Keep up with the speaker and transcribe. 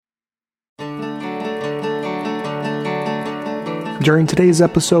During today's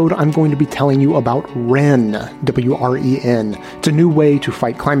episode, I'm going to be telling you about WREN, W-R-E-N. It's a new way to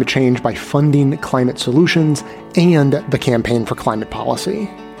fight climate change by funding climate solutions and the Campaign for Climate Policy.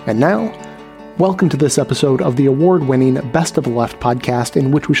 And now, welcome to this episode of the award-winning Best of the Left podcast, in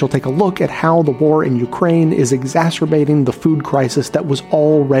which we shall take a look at how the war in Ukraine is exacerbating the food crisis that was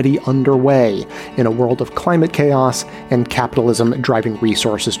already underway in a world of climate chaos and capitalism driving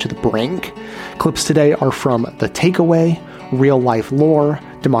resources to the brink. Clips today are from The Takeaway, Real Life Lore,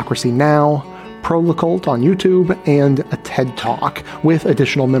 Democracy Now!, Prolocult on YouTube, and a TED Talk, with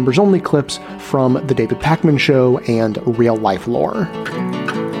additional members-only clips from The David Pakman Show and Real Life Lore.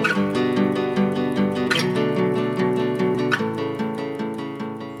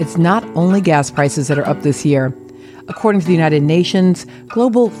 It's not only gas prices that are up this year. According to the United Nations,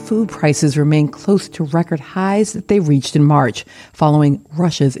 global food prices remain close to record highs that they reached in March, following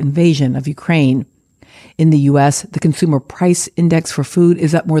Russia's invasion of Ukraine. In the U.S., the Consumer Price Index for food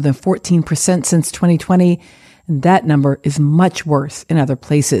is up more than 14% since 2020, and that number is much worse in other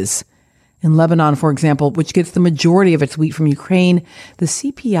places. In Lebanon, for example, which gets the majority of its wheat from Ukraine, the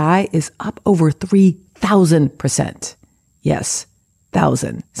CPI is up over 3,000%. Yes,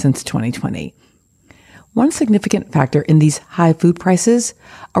 1,000 since 2020. One significant factor in these high food prices,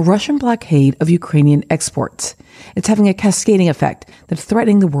 a Russian blockade of Ukrainian exports. It's having a cascading effect that's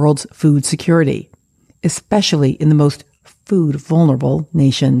threatening the world's food security, especially in the most food vulnerable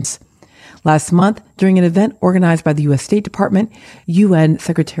nations. Last month, during an event organized by the U.S. State Department, UN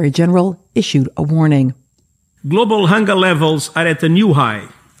Secretary General issued a warning. Global hunger levels are at a new high.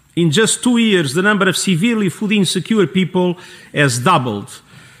 In just 2 years, the number of severely food insecure people has doubled,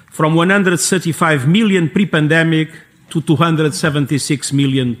 from 135 million pre-pandemic to 276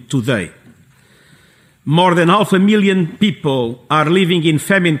 million today. More than 500,000 people are living in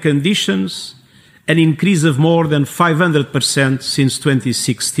famine conditions, an increase of more than 500% since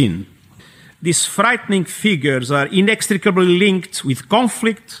 2016. These frightening figures are inextricably linked with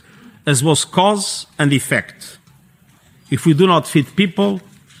conflict, as was cause and effect. If we do not feed people,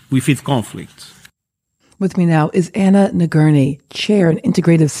 we feed conflict. With me now is Anna Nagurny, Chair in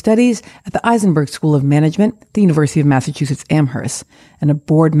Integrative Studies at the Eisenberg School of Management at the University of Massachusetts Amherst, and a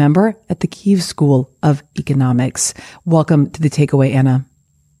board member at the Kiev School of Economics. Welcome to The Takeaway, Anna.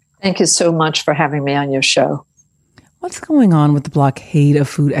 Thank you so much for having me on your show. What's going on with the blockade of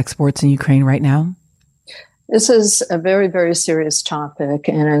food exports in Ukraine right now? This is a very, very serious topic,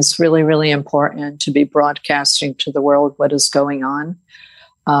 and it's really, really important to be broadcasting to the world what is going on.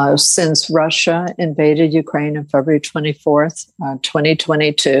 Since Russia invaded Ukraine on February 24th,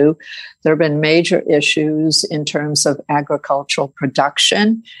 2022, there have been major issues in terms of agricultural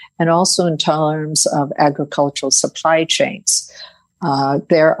production and also in terms of agricultural supply chains.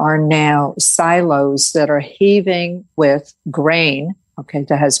 There are now silos that are heaving with grain,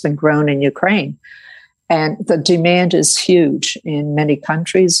 that has been grown in Ukraine. And the demand is huge in many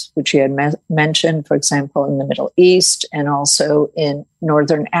countries, which you had mentioned, for example, in the Middle East and also in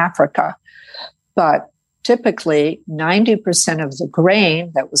Northern Africa. But typically, 90% of the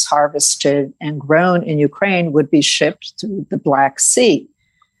grain that was harvested and grown in Ukraine would be shipped through the Black Sea.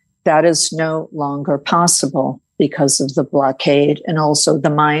 That is no longer possible because of the blockade and also the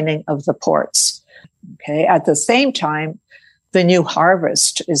mining of the ports. At the same time, the new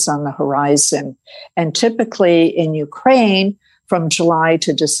harvest is on the horizon. And typically in Ukraine, from July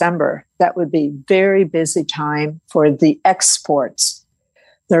to December, that would be very busy time for the exports.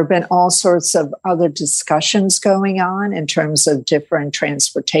 There have been all sorts of other discussions going on in terms of different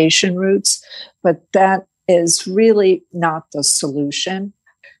transportation routes, but that is really not the solution.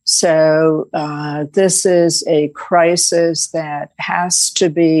 So this is a crisis that has to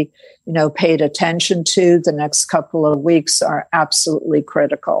be, paid attention to. The next couple of weeks are absolutely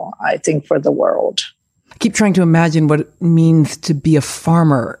critical, I think, for the world. I keep trying to imagine what it means to be a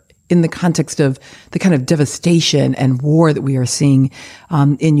farmer in the context of the kind of devastation and war that we are seeing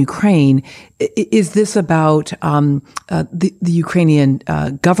in Ukraine. Is this about the Ukrainian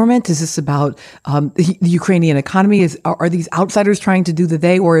government? Is this about the Ukrainian economy? Are these outsiders trying to do the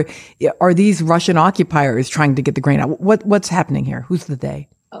they, or are these Russian occupiers trying to get the grain out? What's happening here? Who's the they?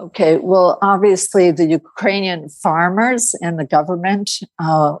 Okay, well, obviously the Ukrainian farmers and the government,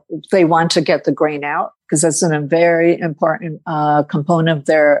 they want to get the grain out because that's a very important component of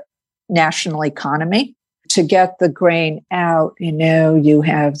their national economy. To get the grain out, you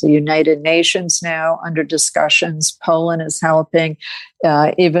have the United Nations now under discussions. Poland is helping.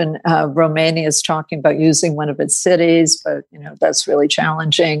 Even Romania is talking about using one of its cities, but, that's really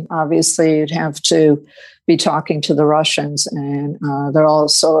challenging. Obviously, you'd have to be talking to the Russians, and there are all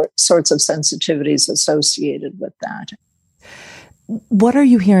sorts of sensitivities associated with that. What are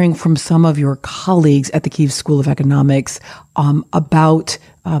you hearing from some of your colleagues at the Kyiv School of Economics about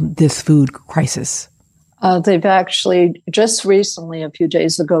this food crisis? They've actually just recently, a few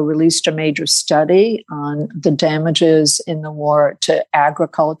days ago, released a major study on the damages in the war to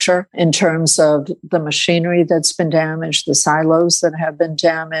agriculture in terms of the machinery that's been damaged, the silos that have been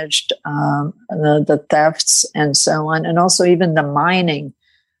damaged, the thefts and so on, and also even the mining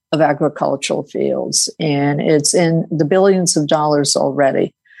of agricultural fields. And it's in the billions of dollars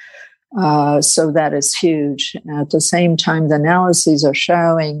already. So that is huge. At the same time, the analyses are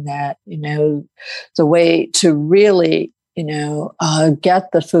showing that, the way to really,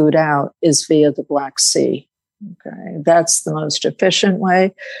 get the food out is via the Black Sea. Okay. That's the most efficient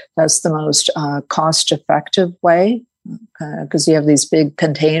way. That's the most cost-effective way, because you have these big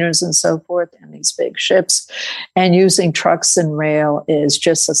containers and so forth and these big ships. And using trucks and rail is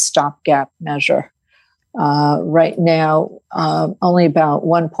just a stopgap measure. Right now, only about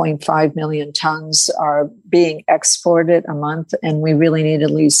 1.5 million tons are being exported a month, and we really need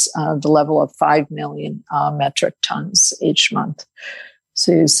at least the level of 5 million metric tons each month.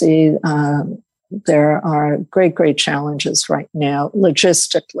 So you see, there are great challenges right now,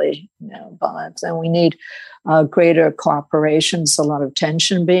 logistically, but then we need greater cooperation. There's a lot of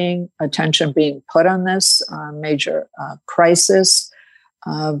attention being put on this major crisis.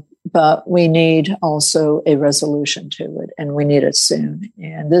 But we need also a resolution to it, and we need it soon.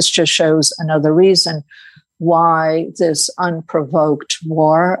 And this just shows another reason why this unprovoked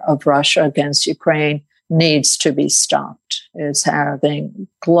war of Russia against Ukraine needs to be stopped. It's having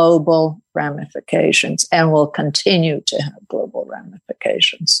global ramifications and will continue to have global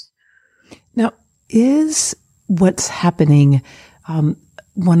ramifications. Now, is what's happening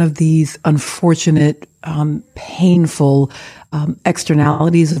one of these unfortunate, painful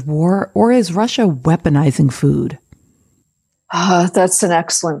externalities of war, or is Russia weaponizing food? That's an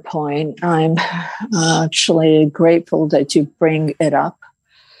excellent point. I'm actually grateful that you bring it up.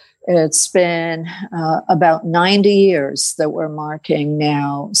 It's been about 90 years that we're marking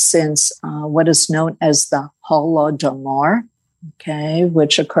now since what is known as the Holodomor,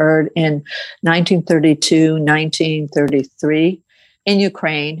 which occurred in 1932, 1933 in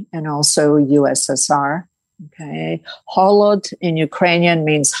Ukraine and also USSR. Holod in Ukrainian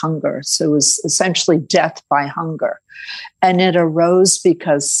means hunger. So it was essentially death by hunger. And it arose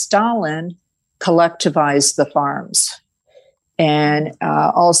because Stalin collectivized the farms and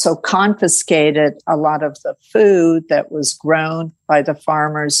also confiscated a lot of the food that was grown by the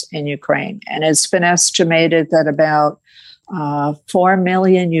farmers in Ukraine. And it's been estimated that about 4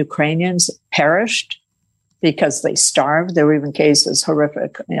 million Ukrainians perished because they starved. There were even cases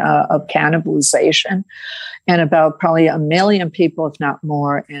horrific of cannibalization, and about probably 1 million people, if not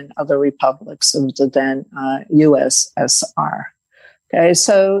more, in other republics of the then USSR.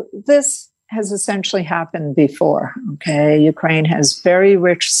 So this has essentially happened before. Ukraine has very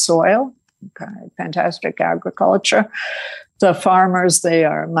rich soil, fantastic agriculture. The farmers, they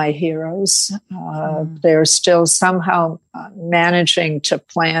are my heroes. They're still somehow managing to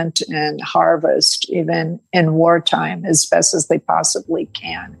plant and harvest, even in wartime, as best as they possibly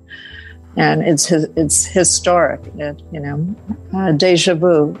can. And it's historic, deja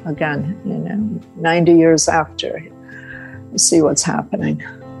vu again, 90 years after. You see what's happening.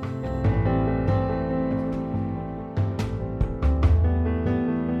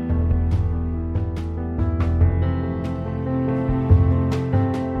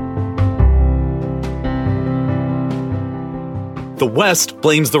 The West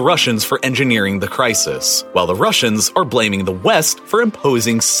blames the Russians for engineering the crisis, while the Russians are blaming the West for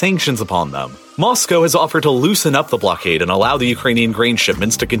imposing sanctions upon them. Moscow has offered to loosen up the blockade and allow the Ukrainian grain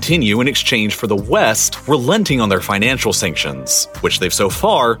shipments to continue in exchange for the West relenting on their financial sanctions, which they've so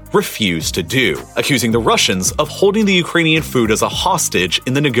far refused to do, accusing the Russians of holding the Ukrainian food as a hostage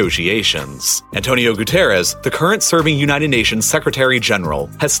in the negotiations. Antonio Guterres, the current serving United Nations Secretary General,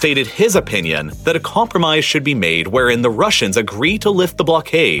 has stated his opinion that a compromise should be made wherein the Russians agree to lift the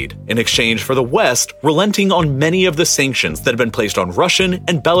blockade in exchange for the West relenting on many of the sanctions that have been placed on Russian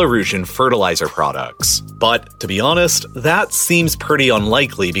and Belarusian fertilizer products. But, to be honest, that seems pretty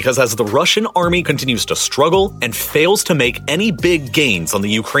unlikely because as the Russian army continues to struggle and fails to make any big gains on the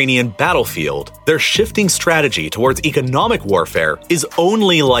Ukrainian battlefield, their shifting strategy towards economic warfare is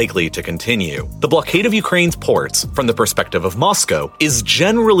only likely to continue. The blockade of Ukraine's ports, from the perspective of Moscow, is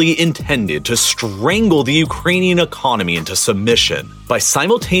generally intended to strangle the Ukrainian economy into submission by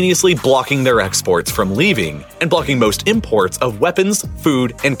simultaneously blocking their exports from leaving and blocking most imports of weapons,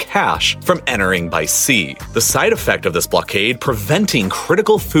 food, and cash from entering entering by sea. The side effect of this blockade preventing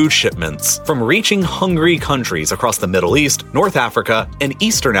critical food shipments from reaching hungry countries across the Middle East, North Africa, and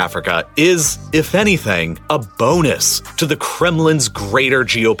Eastern Africa is, if anything, a bonus to the Kremlin's greater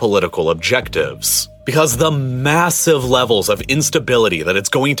geopolitical objectives. Because the massive levels of instability that it's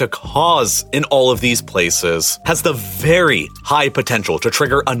going to cause in all of these places has the very high potential to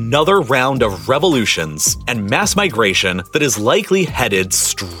trigger another round of revolutions and mass migration that is likely headed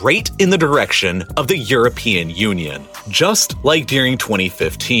straight in the direction of the European Union, just like during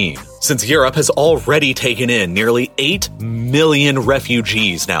 2015. Since Europe has already taken in nearly 8 million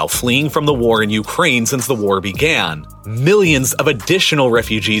refugees now fleeing from the war in Ukraine since the war began, millions of additional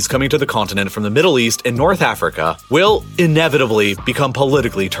refugees coming to the continent from the Middle East and North Africa will inevitably become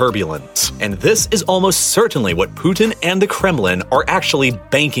politically turbulent. And this is almost certainly what Putin and the Kremlin are actually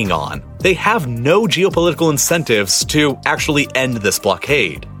banking on. They have no geopolitical incentives to actually end this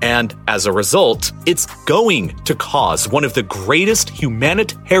blockade. And as a result, it's going to cause one of the greatest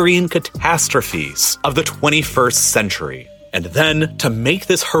humanitarian catastrophes of the 21st century. And then, to make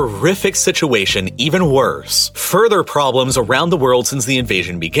this horrific situation even worse, further problems around the world since the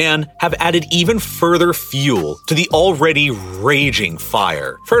invasion began have added even further fuel to the already raging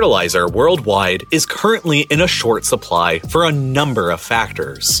fire. Fertilizer worldwide is currently in a short supply for a number of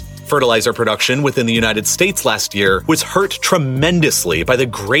factors. Fertilizer production within the United States last year was hurt tremendously by the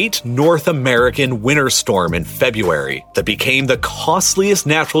Great North American Winter Storm in February that became the costliest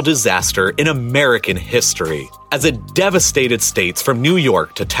natural disaster in American history, as it devastated states from New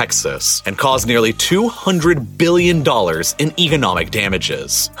York to Texas and caused nearly $200 billion in economic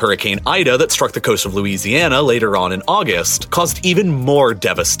damages. Hurricane Ida that struck the coast of Louisiana later on in August caused even more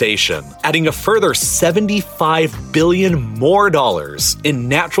devastation, adding a further $75 billion more in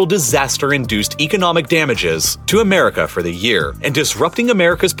natural disaster-induced economic damages to America for the year, and disrupting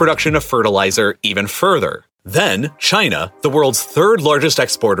America's production of fertilizer even further. Then, China, the world's third largest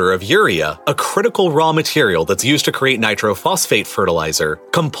exporter of urea, a critical raw material that's used to create nitrophosphate fertilizer,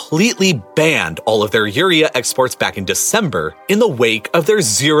 completely banned all of their urea exports back in December in the wake of their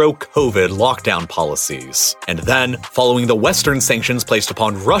zero-COVID lockdown policies. And then, following the Western sanctions placed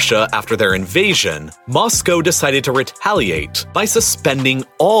upon Russia after their invasion, Moscow decided to retaliate by suspending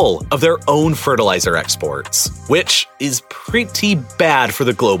all of their own fertilizer exports, which is pretty bad for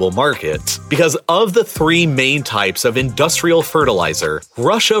the global market, because of the three main types of industrial fertilizer,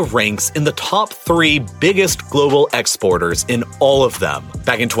 Russia ranks in the top 3 biggest global exporters in all of them.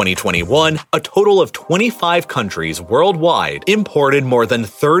 Back in 2021, a total of 25 countries worldwide imported more than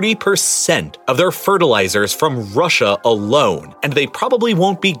 30% of their fertilizers from Russia alone, and they probably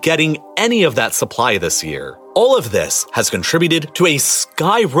won't be getting any of that supply this year. All of this has contributed to a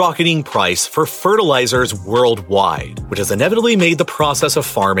skyrocketing price for fertilizers worldwide, which has inevitably made the process of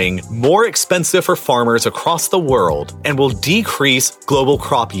farming more expensive for farmers across the world and will decrease global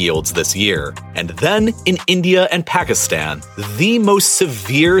crop yields this year. And then, in India and Pakistan, the most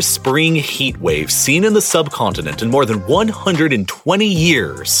severe spring heat wave seen in the subcontinent in more than 120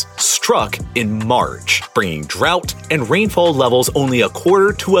 years struck in March, bringing drought and rainfall levels only a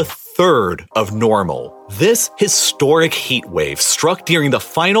quarter to a third of normal. This historic heat wave struck during the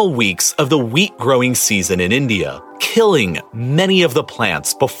final weeks of the wheat growing season in India, killing many of the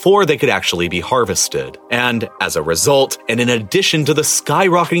plants before they could actually be harvested. And as a result, and in addition to the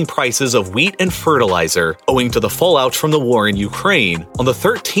skyrocketing prices of wheat and fertilizer owing to the fallout from the war in Ukraine, on the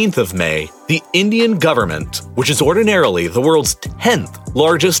 13th of May, the Indian government, which is ordinarily the world's 10th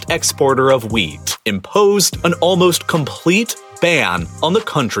largest exporter of wheat, imposed an almost complete ban on the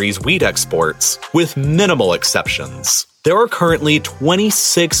country's wheat exports, with minimal exceptions. There are currently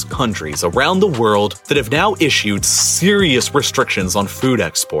 26 countries around the world that have now issued serious restrictions on food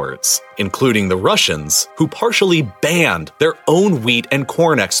exports, including the Russians, who partially banned their own wheat and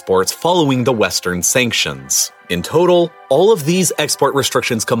corn exports following the Western sanctions. In total, all of these export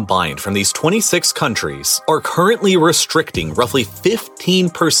restrictions combined from these 26 countries are currently restricting roughly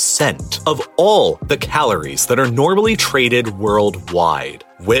 15% of all the calories that are normally traded worldwide,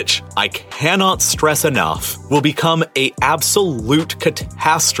 which I cannot stress enough will become an absolute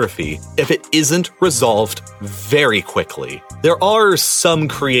catastrophe if it isn't resolved very quickly. There are some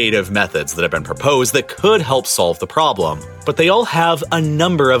creative methods that have been proposed that could help solve the problem, but they all have a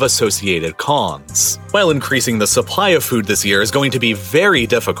number of associated cons. While increasing the supply of food this year is going to be very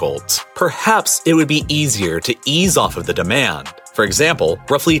difficult, perhaps it would be easier to ease off of the demand. For example,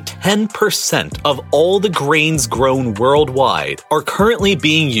 roughly 10% of all the grains grown worldwide are currently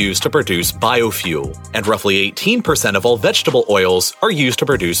being used to produce biofuel, and roughly 18% of all vegetable oils are used to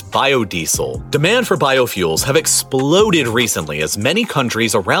produce biodiesel. Demand for biofuels have exploded recently as many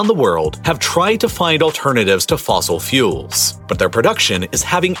countries around the world have tried to find alternatives to fossil fuels, but their production is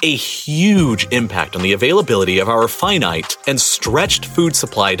having a huge impact on the availability of our finite and stretched food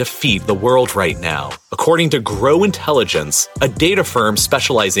supply to feed the world right now. According to Grow Intelligence, a data firm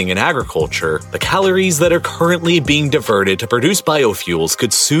specializing in agriculture, the calories that are currently being diverted to produce biofuels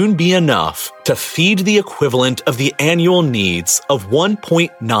could soon be enough to feed the equivalent of the annual needs of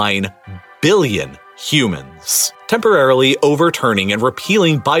 1.9 billion humans. Temporarily overturning and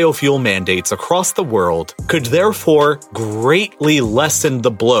repealing biofuel mandates across the world could therefore greatly lessen the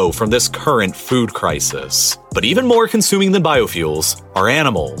blow from this current food crisis. But even more consuming than biofuels are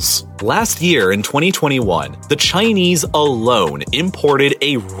animals. Last year in 2021, the Chinese alone imported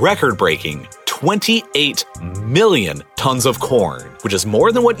a record-breaking 28 million tons of corn, which is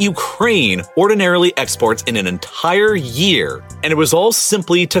more than what Ukraine ordinarily exports in an entire year, and it was all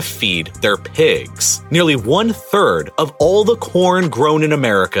simply to feed their pigs. Nearly 1/3 of all the corn grown in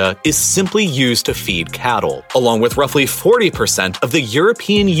America is simply used to feed cattle, along with roughly 40% of the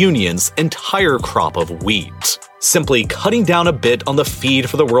European Union's entire crop of wheat. Simply cutting down a bit on the feed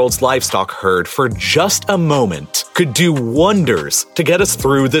for the world's livestock herd for just a moment could do wonders to get us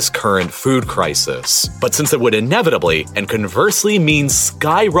through this current food crisis. But since it would inevitably and conversely mean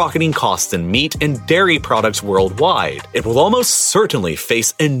skyrocketing costs in meat and dairy products worldwide, it will almost certainly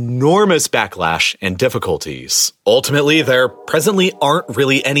face enormous backlash and difficulties. Ultimately, there presently aren't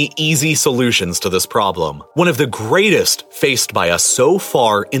really any easy solutions to this problem, one of the greatest faced by us so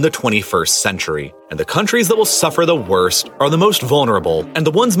far in the 21st century. And the countries that will suffer the worst are the most vulnerable and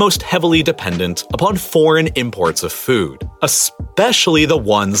the ones most heavily dependent upon foreign imports of food, especially the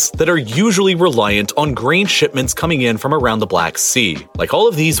ones that are usually reliant on grain shipments coming in from around the Black Sea, like all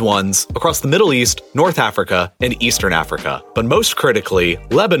of these ones across the Middle East, North Africa, and Eastern Africa, but most critically,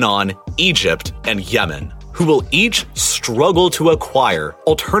 Lebanon, Egypt, and Yemen, who will each struggle to acquire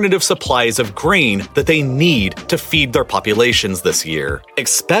alternative supplies of grain that they need to feed their populations this year.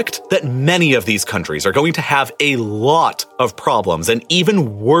 Expect that many of these countries are going to have a lot of problems and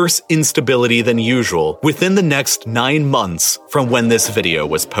even worse instability than usual within the next 9 months from when this video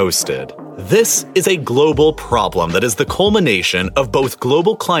was posted. This is a global problem that is the culmination of both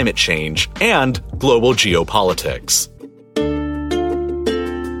global climate change and global geopolitics.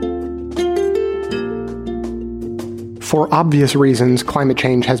 For obvious reasons, climate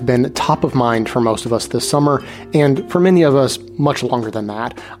change has been top of mind for most of us this summer, and for many of us, much longer than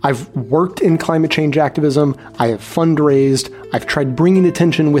that. I've worked in climate change activism, I have fundraised, I've tried bringing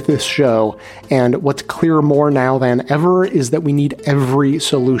attention with this show, and what's clear more now than ever is that we need every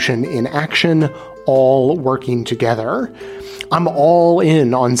solution in action, all working together. I'm all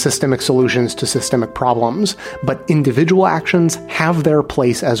in on systemic solutions to systemic problems, but individual actions have their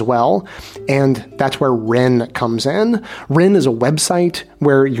place as well, and that's where Wren comes in. Wren is a website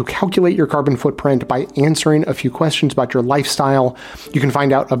where you calculate your carbon footprint by answering a few questions about your lifestyle. You can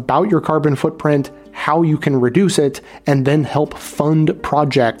find out about your carbon footprint, how you can reduce it, and then help fund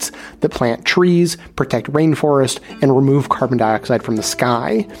projects that plant trees, protect rainforest, and remove carbon dioxide from the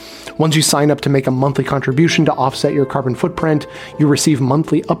sky. Once you sign up to make a monthly contribution to offset your carbon footprint, you receive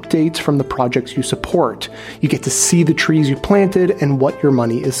monthly updates from the projects you support. You get to see the trees you planted and what your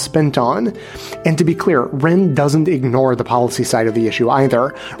money is spent on. And to be clear, Wren doesn't ignore the policy side of the issue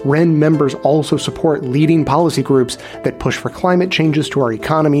either. Wren members also support leading policy groups that push for climate changes to our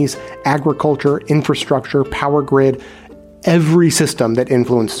economies, agriculture, infrastructure, power grid, every system that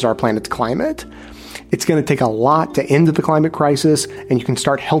influences our planet's climate. It's going to take a lot to end the climate crisis, and you can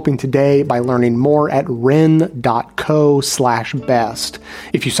start helping today by learning more at wren.co/best.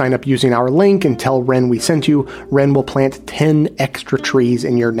 If you sign up using our link and tell Wren we sent you, Wren will plant 10 extra trees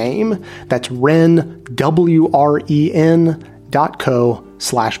in your name. That's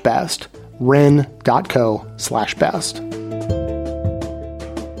wren.co/best. wren.co/best.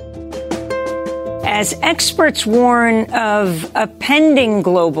 As experts warn of a pending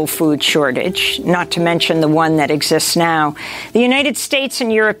global food shortage, not to mention the one that exists now, the United States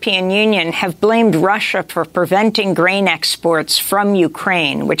and European Union have blamed Russia for preventing grain exports from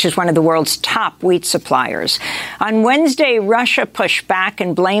Ukraine, which is one of the world's top wheat suppliers. On Wednesday, Russia pushed back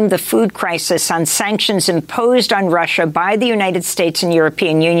and blamed the food crisis on sanctions imposed on Russia by the United States and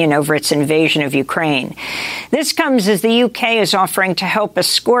European Union over its invasion of Ukraine. This comes as the UK is offering to help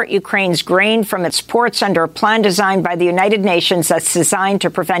escort Ukraine's grain from its supports under a plan designed by the United Nations that's designed to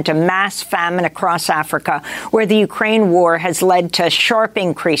prevent a mass famine across Africa, where the Ukraine war has led to sharp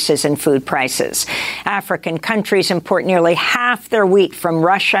increases in food prices. African countries import nearly half their wheat from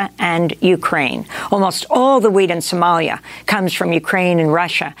Russia and Ukraine. Almost all the wheat in Somalia comes from Ukraine and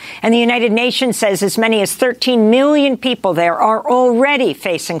Russia. And the United Nations says as many as 13 million people there are already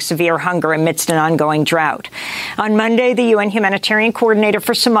facing severe hunger amidst an ongoing drought. On Monday, the UN humanitarian coordinator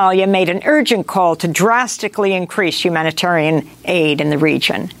for Somalia made an urgent call to drastically increase humanitarian aid in the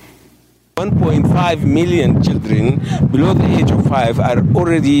region. 1.5 million children below the age of 5 are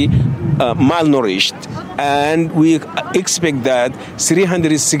already malnourished, and we expect that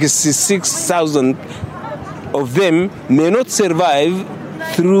 366,000 of them may not survive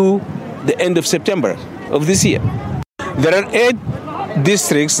through the end of September of this year. There are 8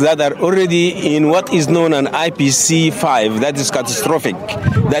 districts that are already in what is known as IPC 5, that is catastrophic,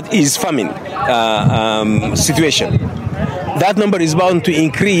 that is famine situation. That number is bound to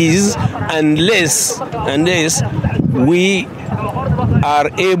increase unless we are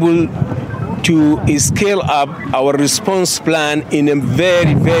able to scale up our response plan in a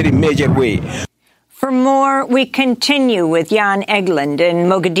very, very major way. For more, we continue with Jan Egeland in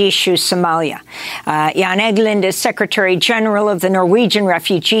Mogadishu, Somalia. Jan Egeland is Secretary General of the Norwegian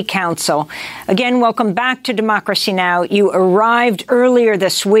Refugee Council. Again, welcome back to Democracy Now! You arrived earlier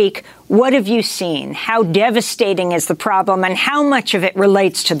this week. What have you seen? How devastating is the problem, and how much of it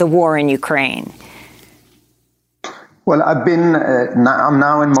relates to the war in Ukraine? Well, I'm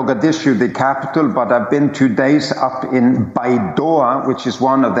now in Mogadishu, the capital, but I've been 2 days up in Baidoa, which is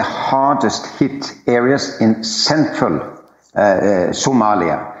one of the hardest hit areas in central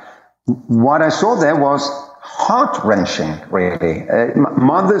Somalia. What I saw there was heart-wrenching, really.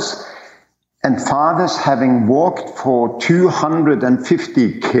 Mothers and fathers having walked for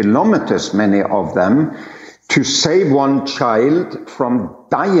 250 kilometers, many of them, to save one child from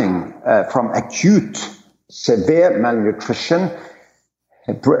dying from acute severe malnutrition,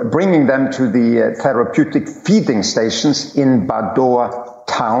 bringing them to the therapeutic feeding stations in Baidoa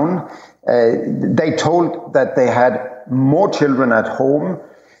town. They told that they had more children at home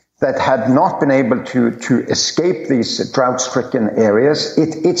that had not been able to escape these drought-stricken areas.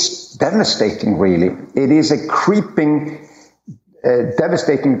 It's devastating, really. It is a creeping,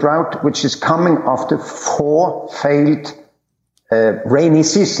 devastating drought, which is coming after 4 failed rainy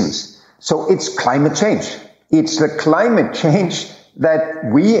seasons. So it's climate change. It's the climate change that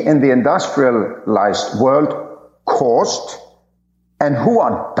we in the industrialized world caused, and who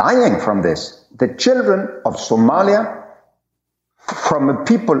are dying from this? The children of Somalia, from a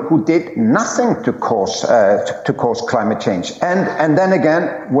people who did nothing to cause climate change. And then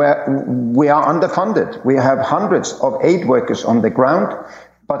again, we are underfunded. We have hundreds of aid workers on the ground,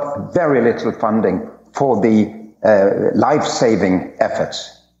 but very little funding for the life-saving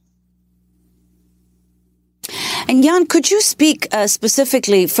efforts. And Jan, could you speak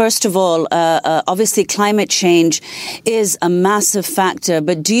specifically, first of all, obviously climate change is a massive factor,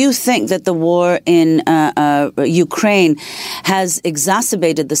 but do you think that the war in Ukraine has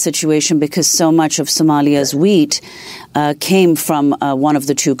exacerbated the situation because so much of Somalia's wheat came from one of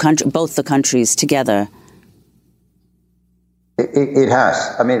the two countries, both the countries together? It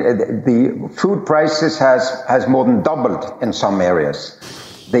has. I mean, the food prices has more than doubled in some areas.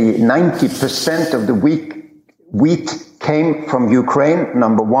 The 90% of the wheat came from Ukraine,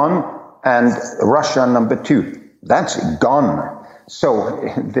 number 1, and Russia, number 2. That's gone. So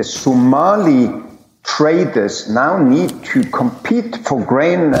the Somali traders now need to compete for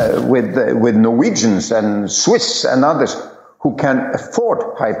grain with Norwegians and Swiss and others who can afford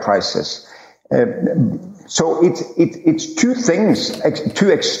high prices. So it's 2 things,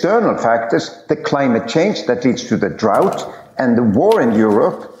 2 external factors: the climate change that leads to the drought, and the war in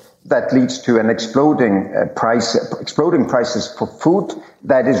Europe that leads to an exploding prices for food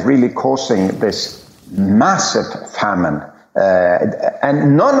that is really causing this massive famine.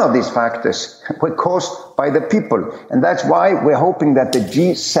 And none of these factors were caused by the people. And that's why we're hoping that the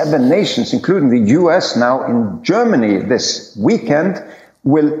G7 nations, including the US now in Germany this weekend,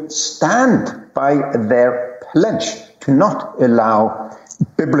 will stand by their pledge to not allow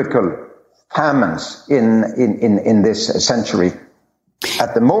biblical famines in this century.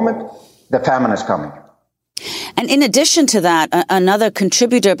 At the moment, the famine is coming. And in addition to that, another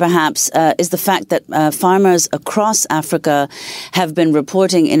contributor perhaps is the fact that farmers across Africa have been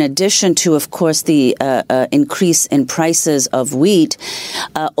reporting, in addition to, of course, the increase in prices of wheat,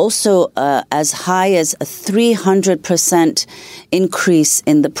 also as high as a 300% increase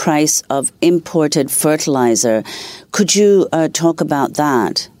in the price of imported fertilizer. Could you talk about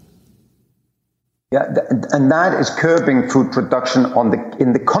that? Yeah, and that is curbing food production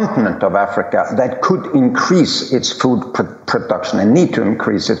in the continent of Africa that could increase its food production and need to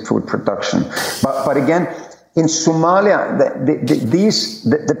increase its food production. But again, in Somalia,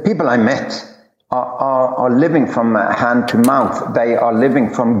 the people I met are living from hand to mouth. They are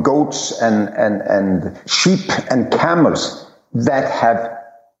living from goats and sheep and camels that have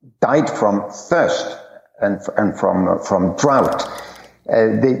died from thirst and from drought.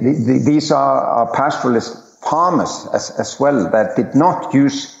 These are pastoralist farmers as well that did not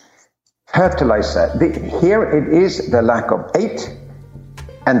use fertilizer. Here it is the lack of aid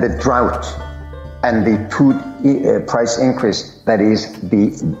and the drought and the food price increase that is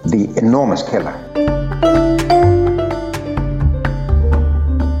the enormous killer.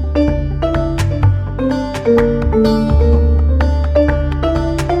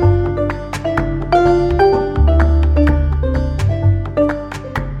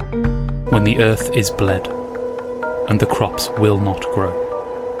 When the earth is bled, and the crops will not grow,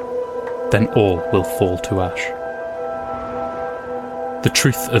 then all will fall to ash. The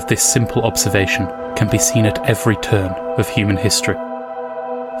truth of this simple observation can be seen at every turn of human history,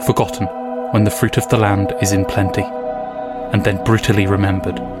 forgotten when the fruit of the land is in plenty, and then brutally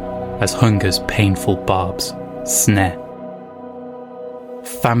remembered as hunger's painful barbs snare.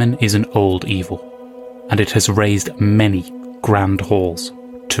 Famine is an old evil, and it has razed many grand halls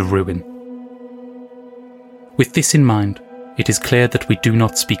to ruin. With this in mind, it is clear that we do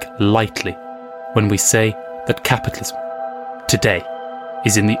not speak lightly when we say that capitalism, today,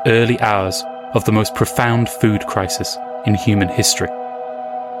 is in the early hours of the most profound food crisis in human history.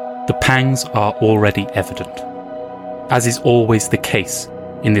 The pangs are already evident, as is always the case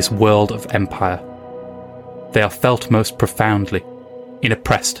in this world of empire. They are felt most profoundly in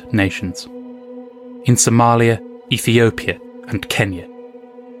oppressed nations. In Somalia, Ethiopia, and Kenya,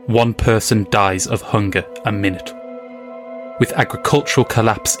 one person dies of hunger a minute. With agricultural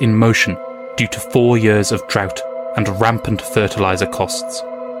collapse in motion due to 4 years of drought and rampant fertilizer costs,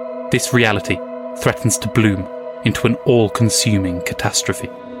 this reality threatens to bloom into an all-consuming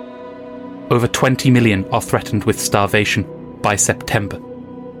catastrophe. Over 20 million are threatened with starvation by September.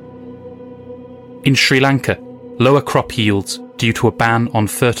 In Sri Lanka, lower crop yields due to a ban on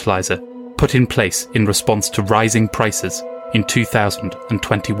fertilizer put in place in response to rising prices in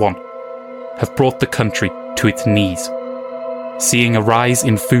 2021 have brought the country to its knees, seeing a rise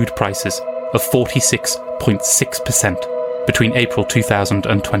in food prices of 46.6% between April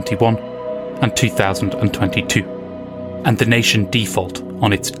 2021 and 2022, and the nation default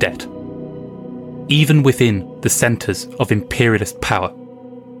on its debt. Even within the centres of imperialist power,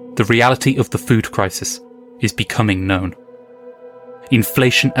 the reality of the food crisis is becoming known.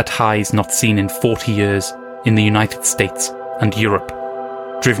 Inflation at highs not seen in 40 years in the United States and Europe,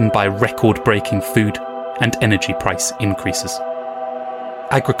 driven by record-breaking food and energy price increases.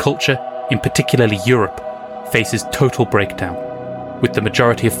 Agriculture, in particularly Europe, faces total breakdown, with the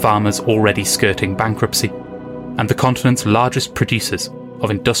majority of farmers already skirting bankruptcy, and the continent's largest producers of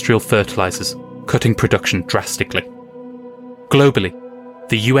industrial fertilizers cutting production drastically. Globally,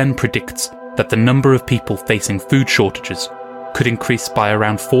 the UN predicts that the number of people facing food shortages could increase by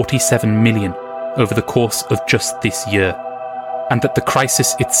around 47 million over the course of just this year, and that the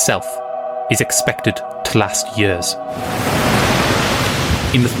crisis itself is expected to last years.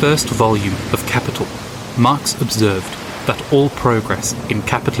 In the first volume of Capital, Marx observed that all progress in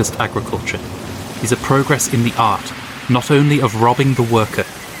capitalist agriculture is a progress in the art not only of robbing the worker,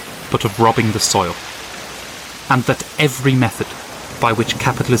 but of robbing the soil, and that every method by which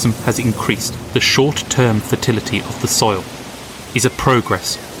capitalism has increased the short-term fertility of the soil is a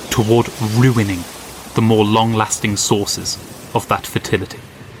progress toward ruining the more long-lasting sources of that fertility.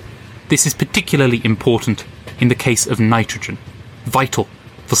 This is particularly important in the case of nitrogen, vital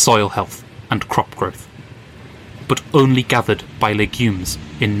for soil health and crop growth, but only gathered by legumes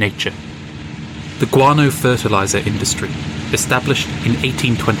in nature. The guano fertilizer industry, established in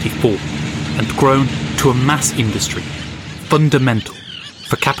 1824 and grown to a mass industry, fundamental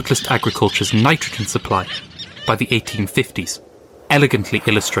for capitalist agriculture's nitrogen supply by the 1850s, elegantly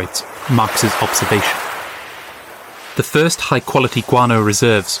illustrates Marx's observation. The first high-quality guano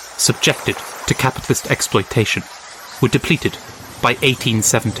reserves subjected to capitalist exploitation were depleted by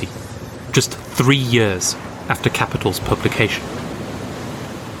 1870, just 3 years after Capital's publication.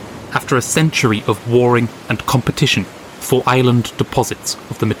 After a century of warring and competition for island deposits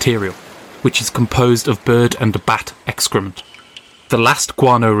of the material, which is composed of bird and bat excrement, the last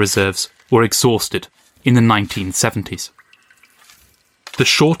guano reserves were exhausted in the 1970s. The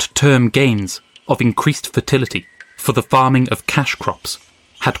short-term gains of increased fertility for the farming of cash crops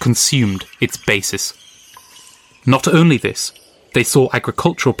had consumed its basis. Not only this, they saw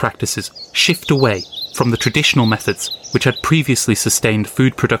agricultural practices shift away from the traditional methods which had previously sustained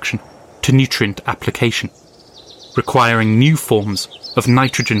food production to nutrient application, requiring new forms of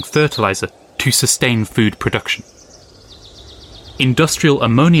nitrogen fertilizer to sustain food production. Industrial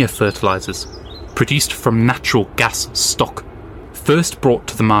ammonia fertilizers, produced from natural gas stock, first brought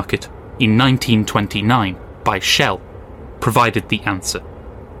to the market in 1929 by Shell, provided the answer.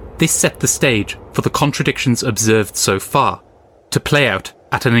 This set the stage for the contradictions observed so far to play out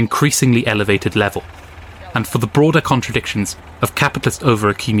at an increasingly elevated level, and for the broader contradictions of capitalist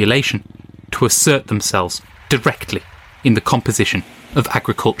overaccumulation to assert themselves directly in the composition of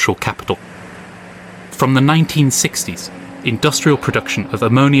agricultural capital. From the 1960s, industrial production of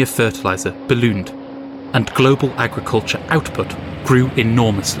ammonia fertilizer ballooned, and global agriculture output grew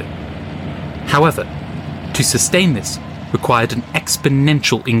enormously. However, to sustain this required an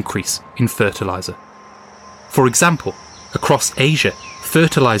exponential increase in fertilizer. For example, across Asia,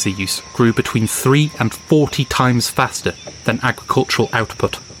 fertilizer use grew between 3 and 40 times faster than agricultural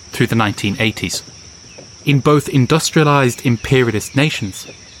output through the 1980s. In both industrialized imperialist nations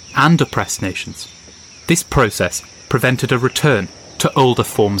and oppressed nations, this process prevented a return to older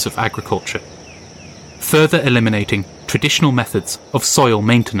forms of agriculture, further eliminating traditional methods of soil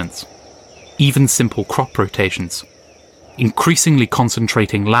maintenance, even simple crop rotations, increasingly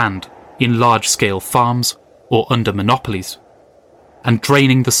concentrating land in large-scale farms or under monopolies, and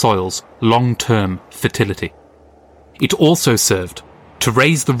draining the soil's long-term fertility. It also served to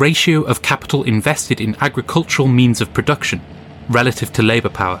raise the ratio of capital invested in agricultural means of production relative to labour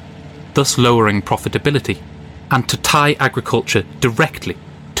power, thus lowering profitability, and to tie agriculture directly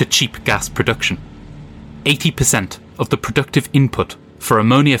to cheap gas production. 80% of the productive input for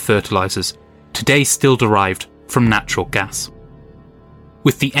ammonia fertilizers today still derived from natural gas.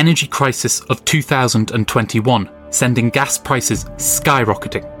 With the energy crisis of 2021 sending gas prices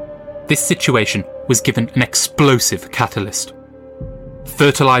skyrocketing, this situation was given an explosive catalyst.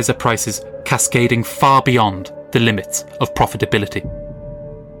 Fertilizer prices cascading far beyond the limits of profitability.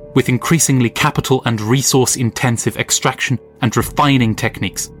 With increasingly capital and resource-intensive extraction and refining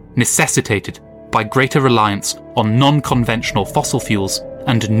techniques necessitated by greater reliance on non-conventional fossil fuels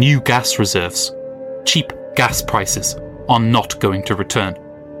and new gas reserves, cheap gas prices are not going to return.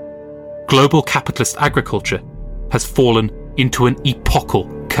 Global capitalist agriculture has fallen into an epochal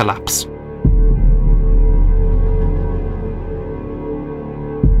collapse.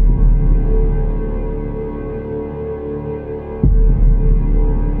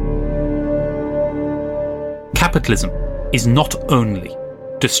 Capitalism is not only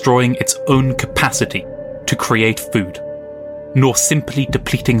destroying its own capacity to create food, nor simply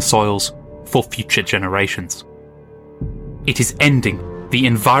depleting soils for future generations. It is ending the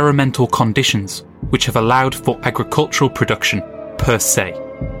environmental conditions which have allowed for agricultural production per se.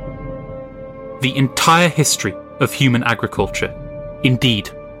 The entire history of human agriculture, indeed,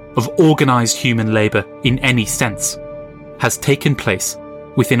 of organised human labour in any sense, has taken place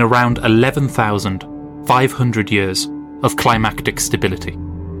within around 11,500 years of climactic stability.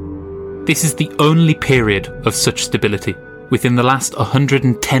 This is the only period of such stability within the last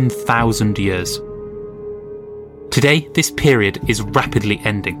 110,000 years. Today, this period is rapidly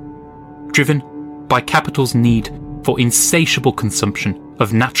ending, driven by capital's need for insatiable consumption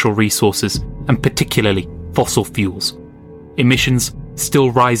of natural resources and particularly fossil fuels, emissions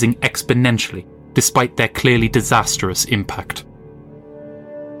still rising exponentially despite their clearly disastrous impact.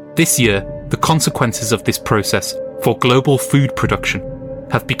 This year, the consequences of this process for global food production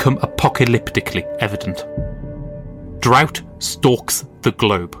have become apocalyptically evident. Drought stalks the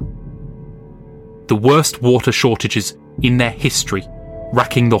globe. The worst water shortages in their history,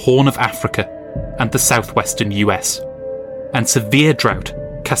 racking the Horn of Africa and the southwestern US, and severe drought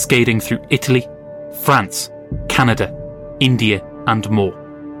cascading through Italy, France, Canada, India, and more.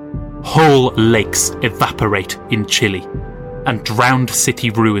 Whole lakes evaporate in Chile, and drowned city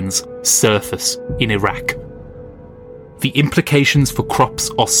ruins surface in Iraq. The implications for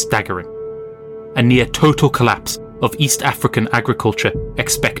crops are staggering. A near total collapse of East African agriculture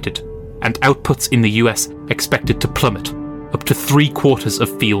expected, and outputs in the US expected to plummet, up to 3/4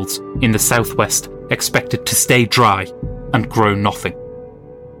 of fields in the southwest expected to stay dry and grow nothing.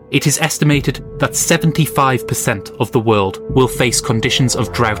 It is estimated that 75% of the world will face conditions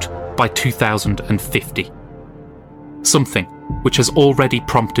of drought by 2050. Something which has already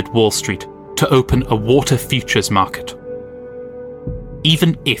prompted Wall Street to open a water futures market.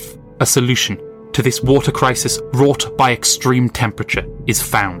 Even if a solution to this water crisis wrought by extreme temperature is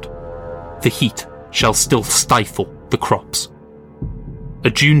found, the heat shall still stifle the crops. a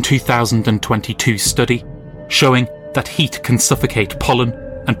June 2022 study showing that heat can suffocate pollen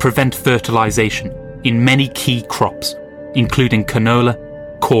and prevent fertilization in many key crops, including canola,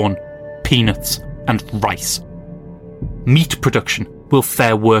 corn, peanuts, and rice. Meat production will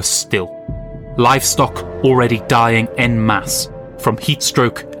fare worse still. Livestock already dying en masse from heat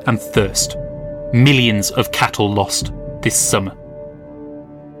stroke and thirst. Millions of cattle lost this summer.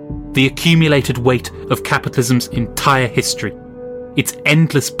 The accumulated weight of capitalism's entire history, its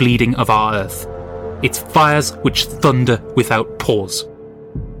endless bleeding of our earth, its fires which thunder without pause.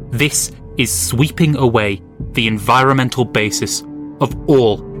 This is sweeping away the environmental basis of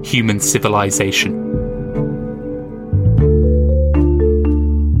all human civilization.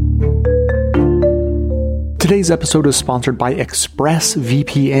 Today's episode is sponsored by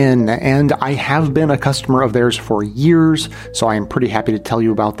ExpressVPN, and I have been a customer of theirs for years, so I am pretty happy to tell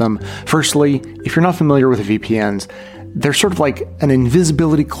you about them. Firstly, if you're not familiar with VPNs, they're sort of like an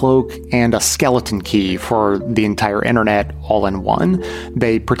invisibility cloak and a skeleton key for the entire internet all in one.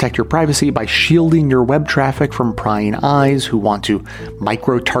 They protect your privacy by shielding your web traffic from prying eyes who want to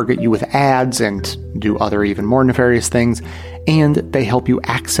micro-target you with ads and do other even more nefarious things. And they help you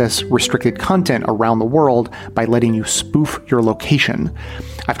access restricted content around the world by letting you spoof your location.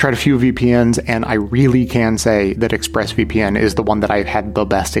 I've tried a few VPNs, and I really can say that ExpressVPN is the one that I've had the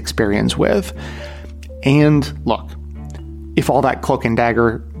best experience with. And look, if all that cloak and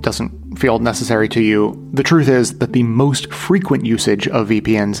dagger doesn't feel necessary to you, the truth is that the most frequent usage of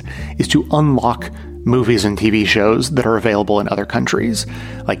VPNs is to unlock movies and TV shows that are available in other countries.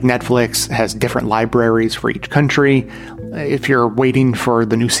 Like Netflix has different libraries for each country. If you're waiting for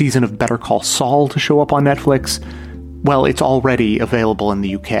the new season of Better Call Saul to show up on Netflix, well, it's already available in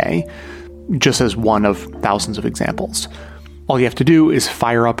the UK, just as one of thousands of examples. All you have to do is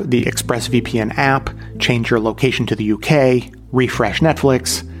fire up the ExpressVPN app, change your location to the UK, refresh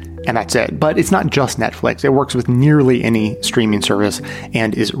Netflix, and that's it. But it's not just Netflix. It works with nearly any streaming service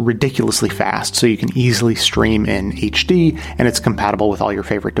and is ridiculously fast, so you can easily stream in HD, and it's compatible with all your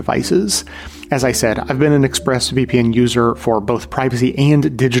favorite devices. As I said, I've been an ExpressVPN user for both privacy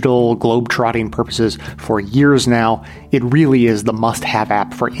and digital globe-trotting purposes for years now. It really is the must-have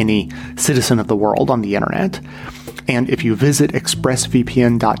app for any citizen of the world on the internet. And if you visit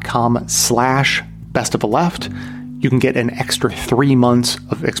expressvpn.com/bestoftheleft, you can get an extra 3 months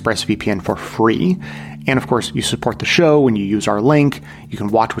of ExpressVPN for free. And of course, you support the show when you use our link. You can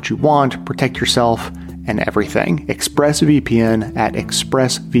watch what you want, protect yourself, and everything. ExpressVPN at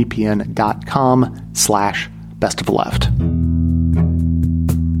expressvpn.com/bestoftheleft.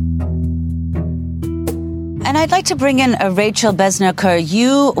 And I'd like to bring in Rachel Besnaker.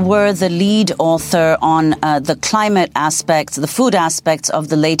 You were the lead author on the climate aspects, the food aspects of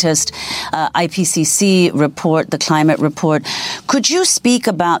the latest IPCC report, the climate report. Could you speak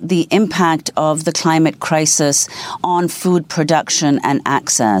about the impact of the climate crisis on food production and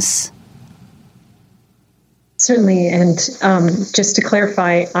access? Certainly. And just to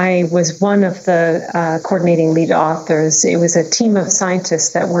clarify, I was one of the coordinating lead authors. It was a team of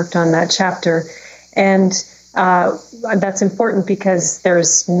scientists that worked on that chapter. And that's important because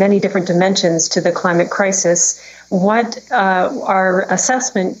there's many different dimensions to the climate crisis. What our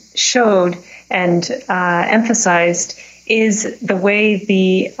assessment showed and emphasized is the way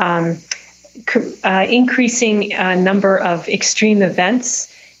the increasing number of extreme events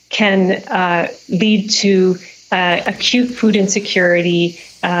can lead to acute food insecurity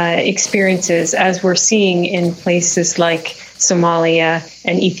experiences, as we're seeing in places like Somalia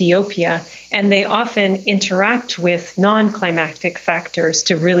and Ethiopia. And they often interact with non-climactic factors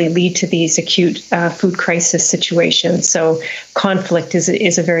to really lead to these acute food crisis situations. So conflict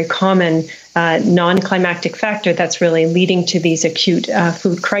is a very common non-climactic factor that's really leading to these acute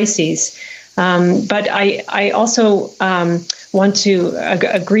food crises. But I also want to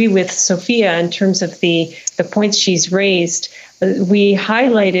agree with Sophia in terms of the points she's raised. We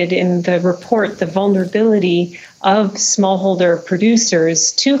highlighted in the report the vulnerability of smallholder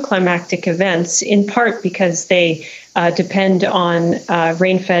producers to climactic events, in part because they depend on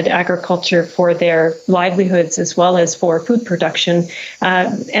rain-fed agriculture for their livelihoods as well as for food production.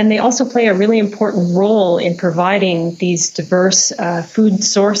 And they also play a really important role in providing these diverse food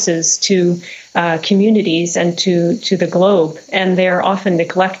sources to communities and to the globe. And they're often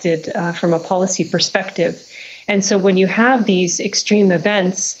neglected from a policy perspective. And so when you have these extreme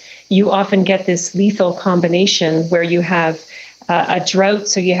events, you often get this lethal combination where you have a drought,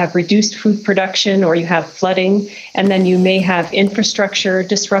 so you have reduced food production, or you have flooding, and then you may have infrastructure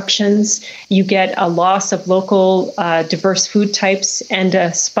disruptions. You get a loss of local diverse food types and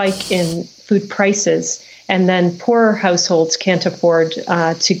a spike in food prices. and then poorer households can't afford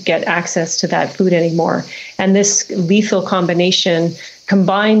to get access to that food anymore. And this lethal combination,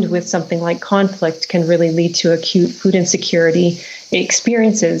 combined with something like conflict, can really lead to acute food insecurity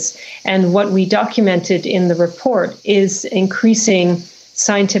experiences. And what we documented in the report is increasing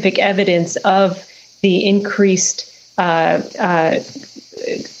scientific evidence of the increased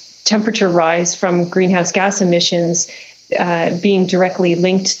temperature rise from greenhouse gas emissions being directly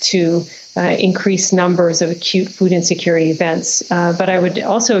linked to increased numbers of acute food insecurity events. But I would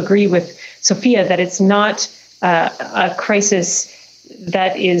also agree with Sophia that it's not a crisis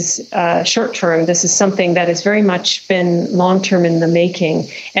that is short-term. This is something that has very much been long-term in the making,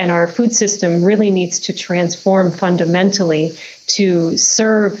 and our food system really needs to transform fundamentally to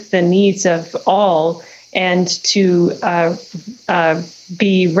serve the needs of all and to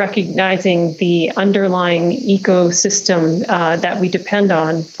be recognizing the underlying ecosystem that we depend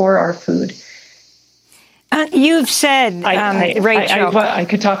on for our food. You've said, Rachel... I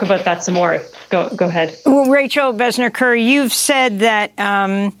could talk about that some more. Go ahead. Well, Rachel Besner-Kerr, you've said that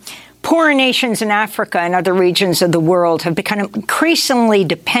poorer nations in Africa and other regions of the world have become increasingly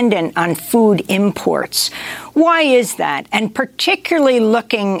dependent on food imports. Why is that? And particularly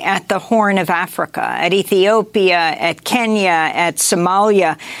looking at the Horn of Africa, at Ethiopia, at Kenya, at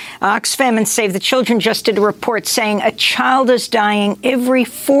Somalia. Oxfam and Save the Children just did a report saying a child is dying every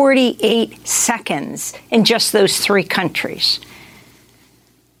 48 seconds in just those three countries.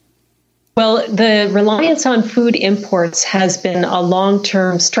 Well, the reliance on food imports has been a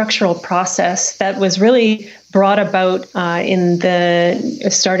long-term structural process that was really brought about starting in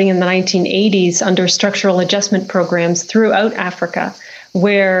the 1980s under structural adjustment programs throughout Africa,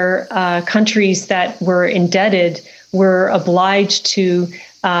 where countries that were indebted were obliged to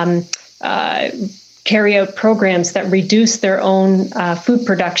carry out programs that reduced their own food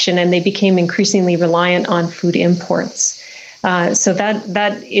production, and they became increasingly reliant on food imports. So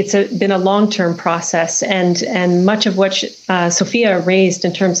that it's been a long-term process, and much of what Sophia raised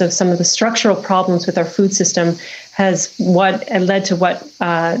in terms of some of the structural problems with our food system has led to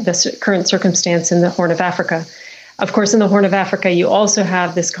the current circumstance in the Horn of Africa. Of course, in the Horn of Africa, you also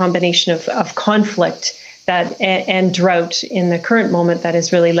have this combination of conflict and drought in the current moment that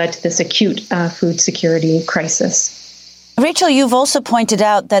has really led to this acute food security crisis. Rachel, you've also pointed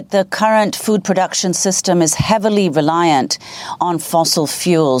out that the current food production system is heavily reliant on fossil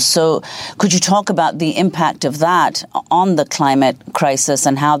fuels. So could you talk about the impact of that on the climate crisis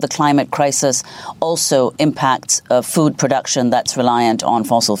and how the climate crisis also impacts food production that's reliant on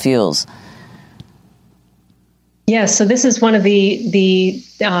fossil fuels? Yes, so this is one of the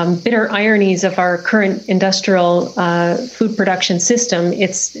bitter ironies of our current industrial food production system.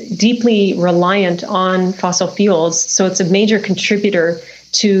 It's deeply reliant on fossil fuels, so it's a major contributor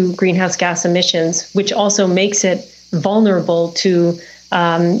to greenhouse gas emissions, which also makes it vulnerable to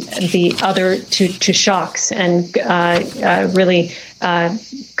to shocks and really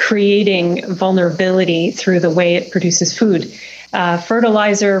creating vulnerability through the way it produces food.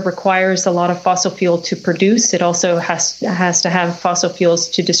 Fertilizer requires a lot of fossil fuel to produce. It also has to have fossil fuels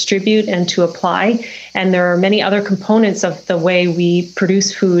to distribute and to apply. And there are many other components of the way we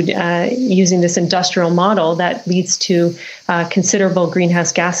produce food using this industrial model that leads to considerable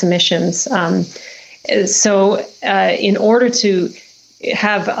greenhouse gas emissions. So in order to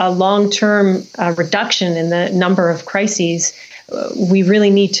have a long-term reduction in the number of crises, we really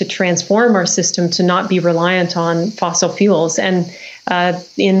need to transform our system to not be reliant on fossil fuels. And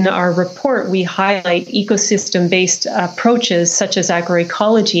in our report, we highlight ecosystem-based approaches such as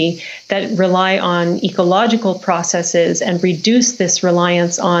agroecology that rely on ecological processes and reduce this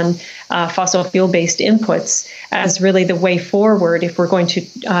reliance on fossil fuel-based inputs as really the way forward if we're going to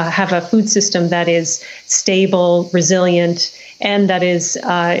have a food system that is stable, resilient, and that is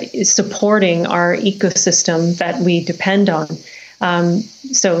supporting our ecosystem that we depend on.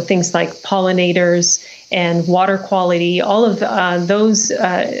 So things like pollinators and water quality, all of those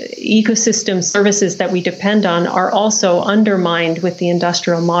ecosystem services that we depend on are also undermined with the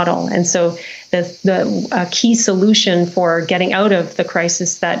industrial model. And so the key solution for getting out of the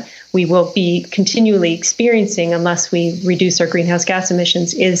crisis that we will be continually experiencing unless we reduce our greenhouse gas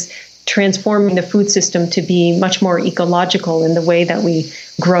emissions is transforming the food system to be much more ecological in the way that we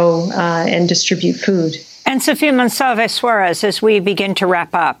grow and distribute food. And Sofia Monsalve Suarez, as we begin to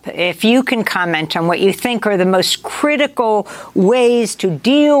wrap up, if you can comment on what you think are the most critical ways to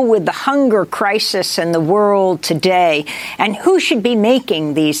deal with the hunger crisis in the world today, and who should be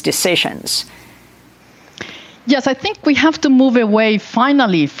making these decisions? Yes, I think we have to move away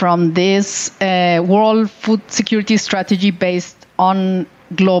finally from this world food security strategy based on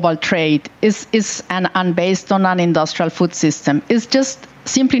global trade and based on an industrial food system is just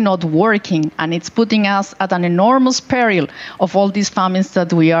simply not working, and it's putting us at an enormous peril of all these famines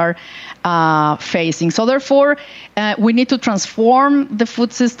that we are facing. So therefore, we need to transform the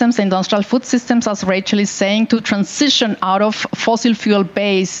food systems, the industrial food systems, as Rachel is saying, to transition out of fossil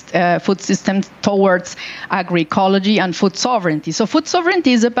fuel-based food systems towards agroecology and food sovereignty. So food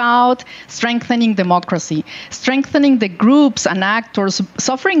sovereignty is about strengthening democracy, strengthening the groups and actors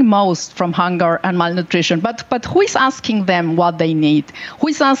suffering most from hunger and malnutrition. But who is asking them what they need? Who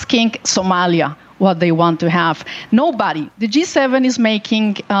is asking Somalia what they want to have? Nobody. The G7 is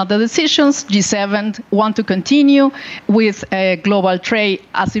making the decisions. G7 want to continue with global trade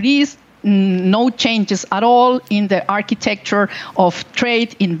as it is. No changes at all in the architecture of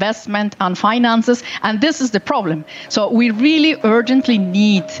trade, investment, and finances. And this is the problem. So we really urgently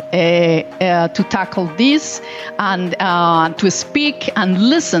need to tackle this and to speak and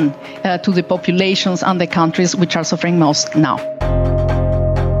listen to the populations and the countries which are suffering most now.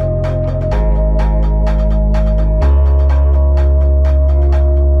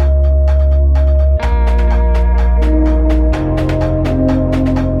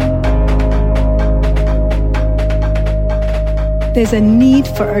 There's a need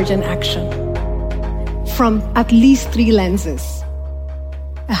for urgent action from at least 3 lenses: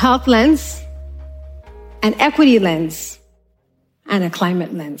 a health lens, an equity lens, and a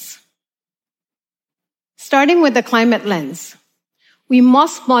climate lens. Starting with the climate lens, we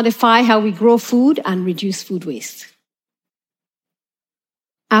must modify how we grow food and reduce food waste.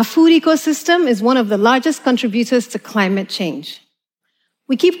 Our food ecosystem is one of the largest contributors to climate change.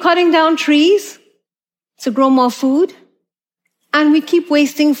 We keep cutting down trees to grow more food, and we keep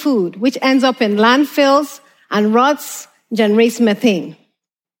wasting food, which ends up in landfills and rots, generates methane.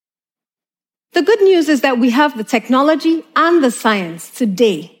 The good news is that we have the technology and the science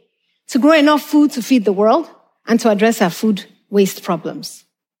today to grow enough food to feed the world and to address our food waste problems.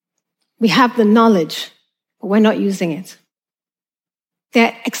 We have the knowledge, but we're not using it. There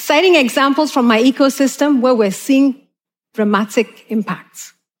are exciting examples from my ecosystem where we're seeing dramatic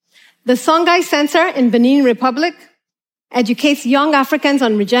impacts. The Songhai Center in Benin Republic educates young Africans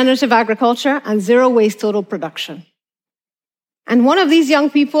on regenerative agriculture and zero waste total production. And one of these young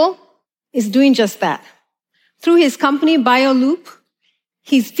people is doing just that. Through his company, BioLoop,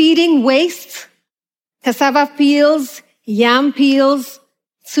 he's feeding waste, cassava peels, yam peels,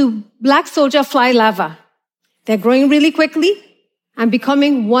 to black soldier fly larvae. They're growing really quickly and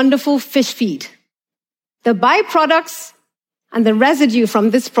becoming wonderful fish feed. The byproducts and the residue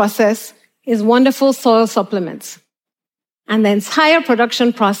from this process is wonderful soil supplements. And the entire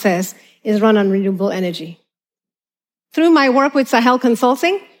production process is run on renewable energy. Through my work with Sahel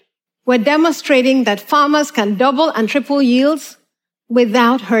Consulting, we're demonstrating that farmers can double and triple yields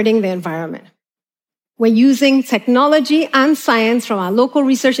without hurting the environment. We're using technology and science from our local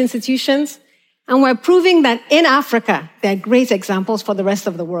research institutions, and we're proving that in Africa, there are great examples for the rest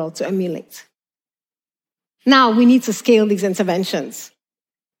of the world to emulate. Now we need to scale these interventions,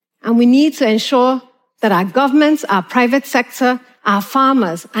 and we need to ensure that our governments, our private sector, our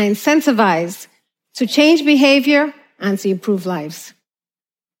farmers are incentivized to change behavior and to improve lives.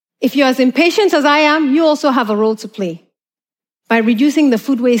 If you're as impatient as I am, you also have a role to play by reducing the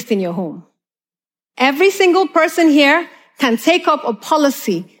food waste in your home. Every single person here can take up a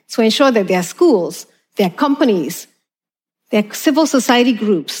policy to ensure that their schools, their companies, their civil society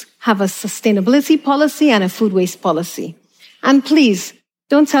groups have a sustainability policy and a food waste policy. And please,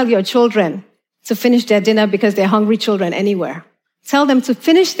 don't tell your children to finish their dinner because they're hungry children anywhere. Tell them to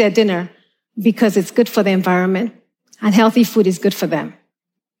finish their dinner because it's good for the environment and healthy food is good for them.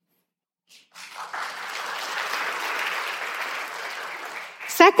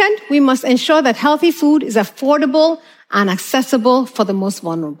 Second, we must ensure that healthy food is affordable and accessible for the most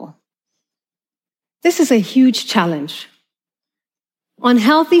vulnerable. This is a huge challenge.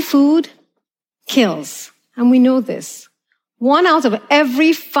 Unhealthy food kills, and we know this. 1 out of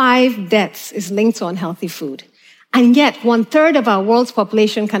every 5 deaths is linked to unhealthy food. And yet, 1/3 of our world's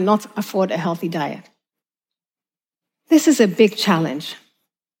population cannot afford a healthy diet. This is a big challenge.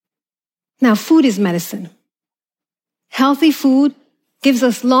 Now, food is medicine. Healthy food gives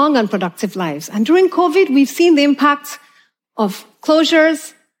us long and productive lives. And during COVID, we've seen the impact of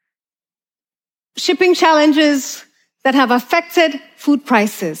closures, shipping challenges that have affected food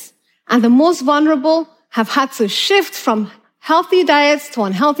prices. And the most vulnerable have had to shift from healthy diets to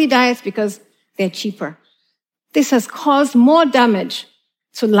unhealthy diets because they're cheaper. This has caused more damage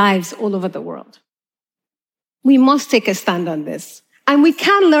to lives all over the world. We must take a stand on this. And we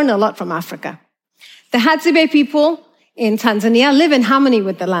can learn a lot from Africa. The Hadzabe people in Tanzania live in harmony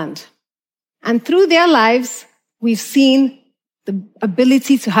with the land. And through their lives, we've seen the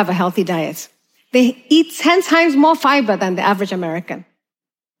ability to have a healthy diet. They eat 10 times more fiber than the average American.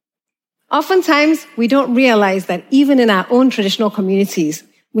 Oftentimes, we don't realize that even in our own traditional communities,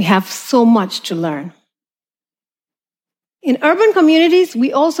 we have so much to learn. In urban communities,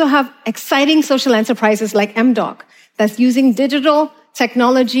 we also have exciting social enterprises like MDOC that's using digital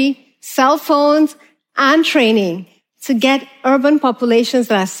technology, cell phones, and training to get urban populations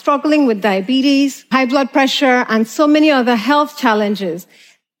that are struggling with diabetes, high blood pressure, and so many other health challenges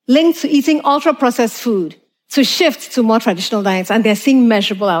linked to eating ultra-processed food to shift to more traditional diets, and they're seeing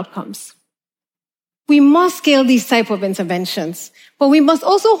measurable outcomes. We must scale these type of interventions, but we must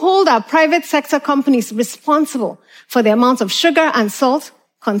also hold our private sector companies responsible for the amount of sugar and salt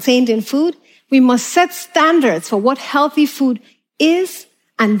contained in food. We must set standards for what healthy food is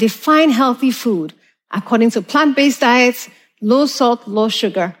and define healthy food according to plant-based diets, low salt, low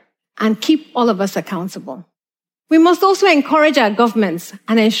sugar, and keep all of us accountable. We must also encourage our governments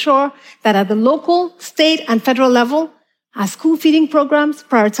and ensure that at the local, state, and federal level, our school feeding programs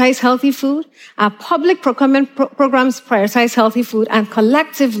prioritize healthy food, our public procurement programs prioritize healthy food, and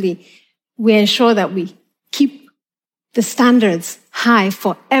collectively, we ensure that we keep the standards high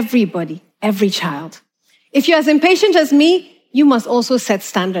for everybody, every child. If you're as impatient as me, you must also set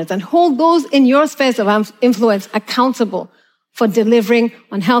standards and hold those in your spheres of influence accountable for delivering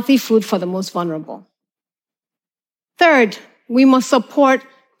on healthy food for the most vulnerable. Third, we must support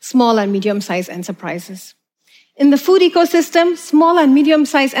small and medium-sized enterprises. In the food ecosystem, small and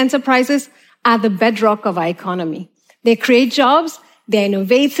medium-sized enterprises are the bedrock of our economy. They create jobs, they're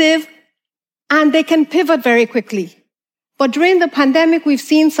innovative, and they can pivot very quickly. But during the pandemic, we've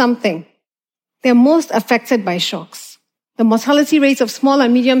seen something. They're most affected by shocks. The mortality rates of small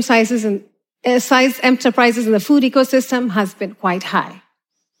and medium-sized enterprises in the food ecosystem has been quite high.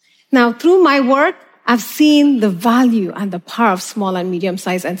 Now, through my work, I've seen the value and the power of small and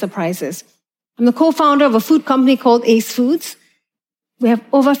medium-sized enterprises. I'm the co-founder of a food company called Ace Foods. We have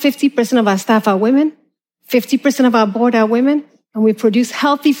over 50% of our staff are women, 50% of our board are women, and we produce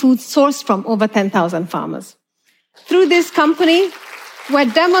healthy food sourced from over 10,000 farmers. Through this company, we're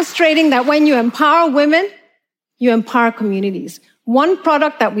demonstrating that when you empower women, you empower communities. One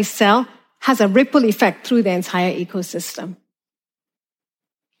product that we sell has a ripple effect through the entire ecosystem.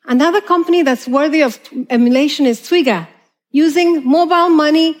 Another company that's worthy of emulation is Twiga, using mobile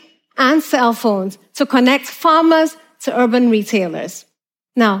money and cell phones to connect farmers to urban retailers.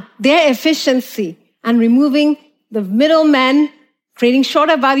 Now, their efficiency and removing the middlemen, creating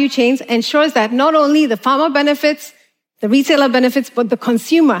shorter value chains, ensures that not only the farmer benefits, the retailer benefits, but the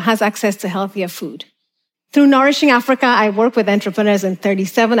consumer has access to healthier food. Through Nourishing Africa, I work with entrepreneurs in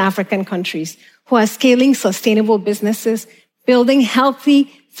 37 African countries who are scaling sustainable businesses, building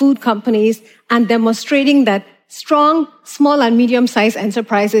healthy food companies, and demonstrating that strong, small, and medium-sized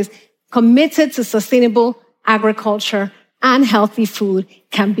enterprises committed to sustainable agriculture and healthy food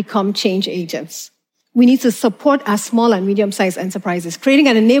can become change agents. We need to support our small and medium-sized enterprises, creating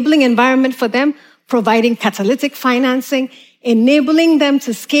an enabling environment for them, providing catalytic financing, enabling them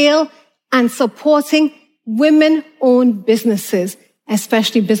to scale, and supporting women-owned businesses,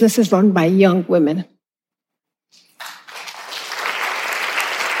 especially businesses run by young women.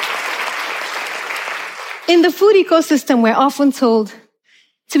 In the food ecosystem, we're often told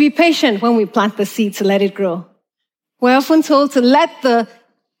to be patient when we plant the seed to let it grow. We're often told to let the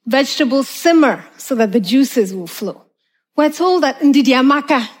vegetables simmer so that the juices will flow. We're told that ndidi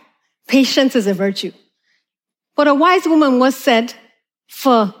amaka, patience is a virtue. But a wise woman once said,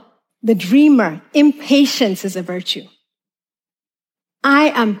 for the dreamer, impatience is a virtue. I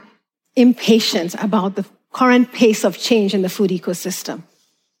am impatient about the current pace of change in the food ecosystem.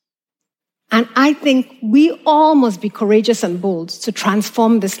 And I think we all must be courageous and bold to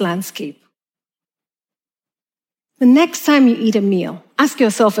transform this landscape. The next time you eat a meal, ask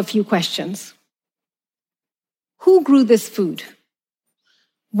yourself a few questions. Who grew this food?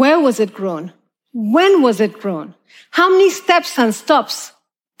 Where was it grown? When was it grown? How many steps and stops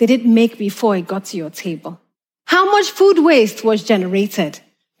did it make before it got to your table? How much food waste was generated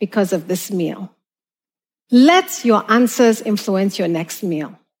because of this meal? Let your answers influence your next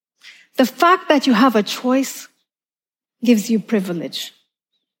meal. The fact that you have a choice gives you privilege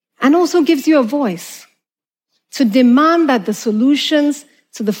and also gives you a voice to demand that the solutions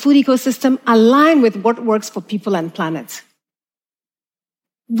to the food ecosystem align with what works for people and planet.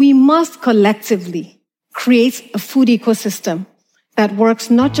 We must collectively create a food ecosystem that works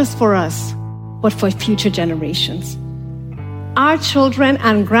not just for us, but for future generations. our children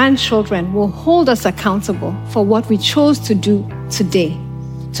and grandchildren will hold us accountable for what we chose to do today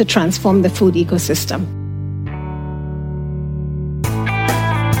to transform the food ecosystem.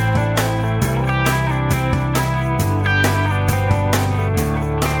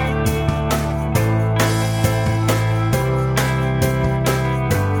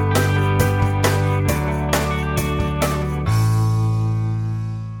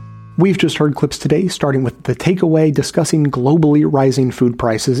 We've just heard clips today, starting with The Takeaway discussing globally rising food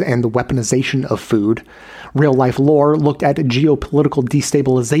prices and the weaponization of food. Real Life Lore looked at geopolitical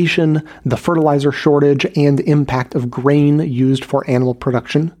destabilization, the fertilizer shortage, and impact of grain used for animal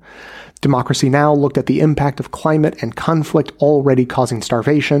production. Democracy Now! Looked at the impact of climate and conflict already causing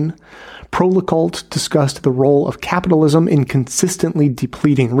starvation. Prolocult discussed the role of capitalism in consistently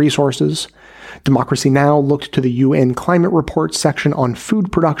depleting resources. Democracy Now! Looked to the UN Climate Report section on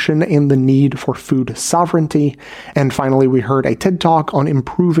food production and the need for food sovereignty. And finally, we heard a TED Talk on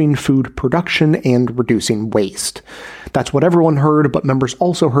improving food production and reducing waste. That's what everyone heard, but members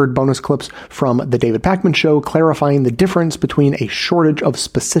also heard bonus clips from The David Pakman Show clarifying the difference between a shortage of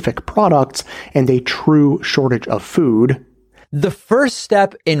specific products and a true shortage of food. The first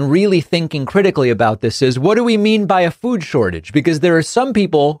step in really thinking critically about this is, what do we mean by a food shortage? Because there are some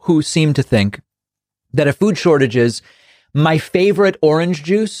people who seem to think that a food shortage is, my favorite orange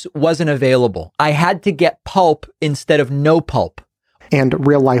juice wasn't available. I had to get pulp instead of no pulp. And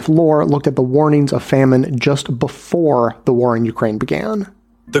Real Life Lore looked at the warnings of famine just before the war in Ukraine began.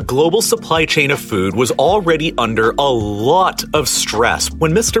 The global supply chain of food was already under a lot of stress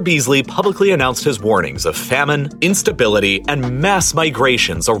when Mr. Beasley publicly announced his warnings of famine, instability, and mass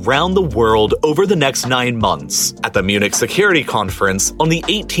migrations around the world over the next 9 months at the Munich Security Conference on the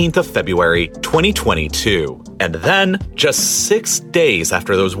 18th of February, 2022. And then, just 6 days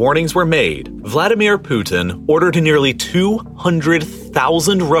after those warnings were made, Vladimir Putin ordered nearly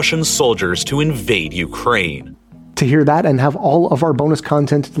 200,000 Russian soldiers to invade Ukraine. To hear that and have all of our bonus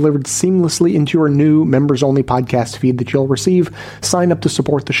content delivered seamlessly into your new members-only podcast feed that you'll receive, sign up to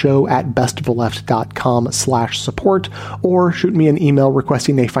support the show at bestoftheleft.com/support, or shoot me an email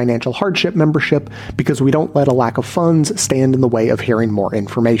requesting a financial hardship membership, because we don't let a lack of funds stand in the way of hearing more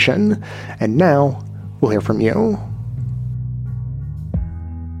information. And now, we'll hear from you.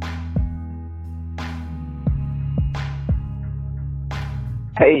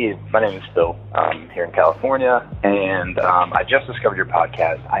 Hey, my name is Phil. I'm here in California, and I just discovered your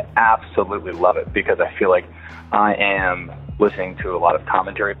podcast. I absolutely love it because I feel like I am listening to a lot of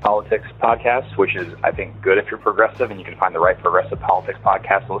commentary politics podcasts, which is, I think, good if you're progressive and you can find the right progressive politics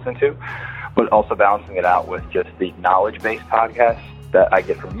podcast to listen to, but also balancing it out with just the knowledge-based podcasts that I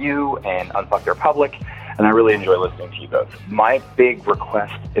get from you and Unfuck the Republic, and I really enjoy listening to you both. My big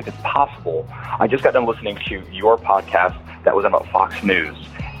request, if it's possible, I just got done listening to your podcast that was about Fox News,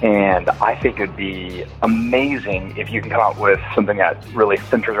 and I think it'd be amazing if you can come out with something that really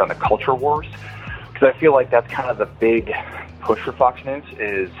centers around the culture wars, because I feel like that's kind of the big push for Fox News,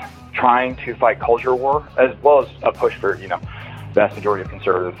 is trying to fight culture war, as well as a push for, vast majority of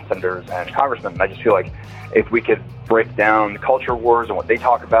conservative senators and congressmen. And I just feel like if we could break down the culture wars and what they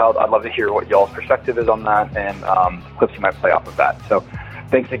talk about, I'd love to hear what y'all's perspective is on that, and clips you might play off of that. So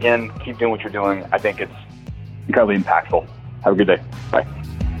thanks again. Keep doing what you're doing. I think it's incredibly impactful. Have a good day. Bye.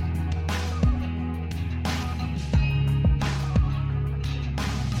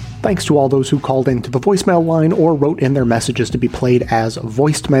 Thanks to all those who called into the voicemail line or wrote in their messages to be played as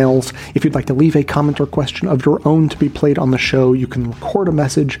voicemails. If you'd like to leave a comment or question of your own to be played on the show, you can record a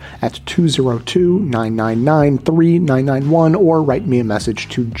message at 202-999-3991 or write me a message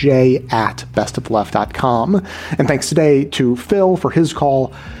to j@bestoftheleft.com. And thanks today to Phil for his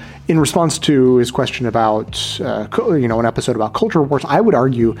call. In response to his question about, an episode about culture wars, I would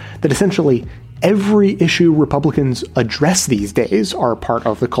argue that essentially every issue Republicans address these days are part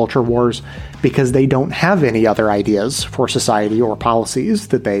of the culture wars, because they don't have any other ideas for society or policies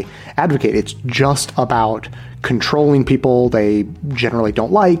that they advocate. It's just about controlling people they generally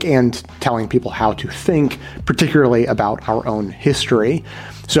don't like and telling people how to think, particularly about our own history.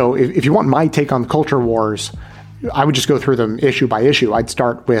 So if you want my take on the culture wars, I would just go through them issue by issue. I'd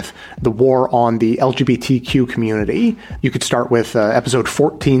start with the war on the LGBTQ community. You could start with episode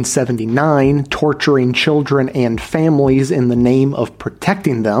 1479, Torturing Children and Families in the Name of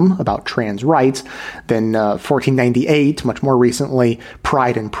Protecting Them, about trans rights. Then 1498, much more recently,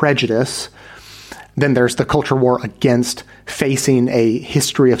 Pride and Prejudice. Then there's the culture war against facing a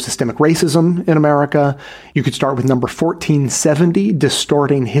history of systemic racism in America. You could start with number 1470,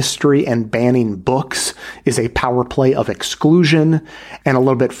 distorting history and banning books is a power play of exclusion. And a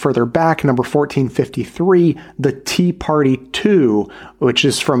little bit further back, number 1453, the Tea Party 2, which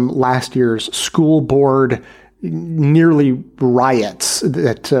is from last year's school board nearly riots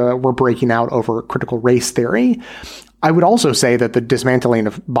that were breaking out over critical race theory. I would also say that the dismantling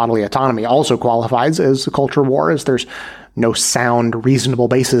of bodily autonomy also qualifies as a culture war, as there's no sound, reasonable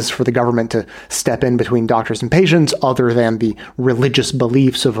basis for the government to step in between doctors and patients other than the religious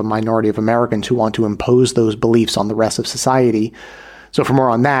beliefs of a minority of Americans who want to impose those beliefs on the rest of society. So for more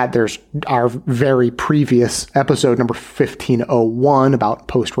on that, there's our very previous episode, number 1501, about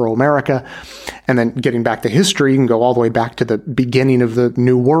post-Roe America. And then getting back to history, you can go all the way back to the beginning of the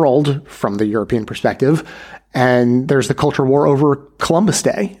New World from the European perspective. And there's the culture war over Columbus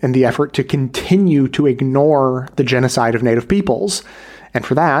Day and the effort to continue to ignore the genocide of Native peoples. And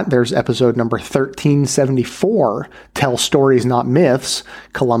for that, there's episode number 1374, Tell Stories Not Myths,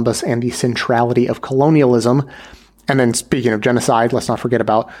 Columbus and the Centrality of Colonialism. And then speaking of genocide, let's not forget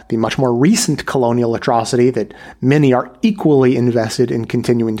about the much more recent colonial atrocity that many are equally invested in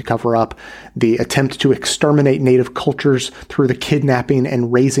continuing to cover up, the attempt to exterminate Native cultures through the kidnapping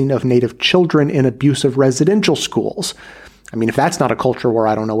and raising of Native children in abusive residential schools. I mean, if that's not a culture war,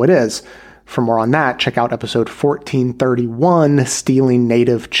 I don't know what is. For more on that, check out episode 1431, Stealing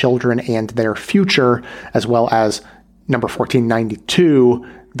Native Children and Their Future, as well as number 1492,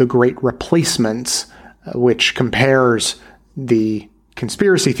 The Great Replacements, which compares the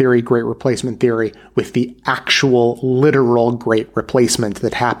conspiracy theory, Great Replacement theory, with the actual literal Great Replacement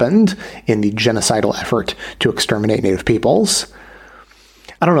that happened in the genocidal effort to exterminate Native peoples.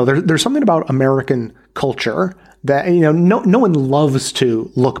 I don't know, there's something about American culture that, no one loves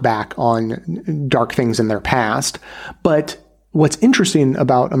to look back on dark things in their past, but what's interesting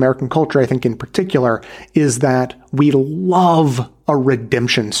about American culture, I think in particular, is that we love a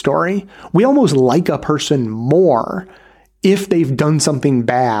redemption story. We almost like a person more if they've done something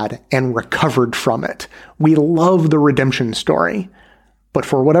bad and recovered from it. We love the redemption story. But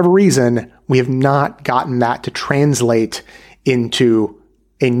for whatever reason, we have not gotten that to translate into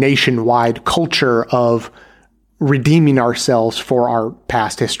a nationwide culture of redeeming ourselves for our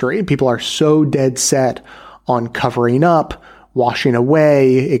past history. People are so dead set on covering up, washing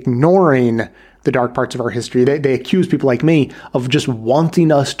away, ignoring the dark parts of our history. They accuse people like me of just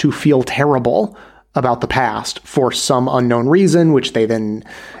wanting us to feel terrible about the past for some unknown reason, which they then,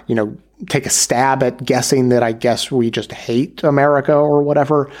 take a stab at guessing that I guess we just hate America or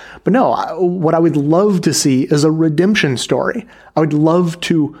whatever. But no, what I would love to see is a redemption story. I would love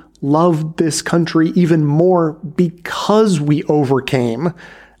to love this country even more because we overcame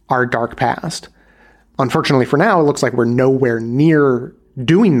our dark past. Unfortunately for now, it looks like we're nowhere near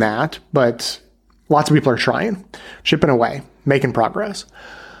doing that, but lots of people are trying, chipping away, making progress.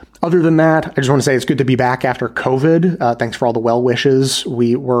 Other than that, I just want to say it's good to be back after COVID. Thanks for all the well wishes.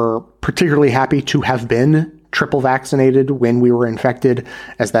 We were particularly happy to have been triple vaccinated when we were infected,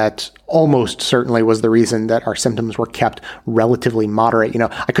 as that almost certainly was the reason that our symptoms were kept relatively moderate.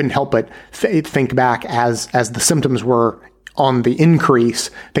 I couldn't help but think back as the symptoms were on the increase,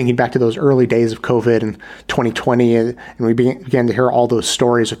 thinking back to those early days of COVID in 2020, and we began to hear all those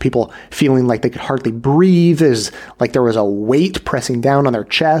stories of people feeling like they could hardly breathe, as like there was a weight pressing down on their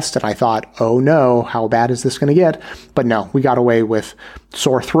chest, and I thought, oh no, how bad is this going to get? But no, we got away with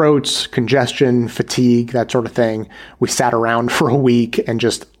sore throats, congestion, fatigue, that sort of thing. We sat around for a week and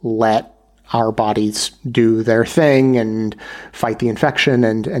just let our bodies do their thing and fight the infection.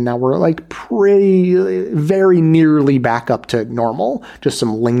 And now we're like very nearly back up to normal. Just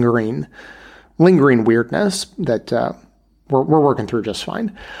some lingering weirdness that we're working through just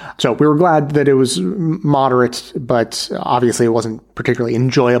fine. So we were glad that it was moderate, but obviously it wasn't particularly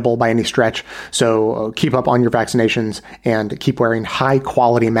enjoyable by any stretch. So keep up on your vaccinations and keep wearing high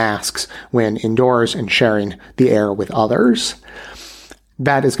quality masks when indoors and sharing the air with others.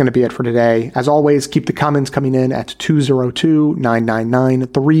 That is going to be it for today. As always, keep the comments coming in at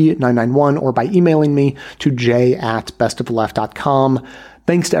 202-999-3991 or by emailing me to j@bestofleft.com.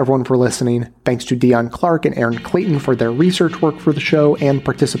 Thanks to everyone for listening. Thanks to Dion Clark and Aaron Clayton for their research work for the show and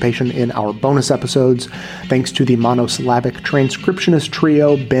participation in our bonus episodes. Thanks to the monosyllabic transcriptionist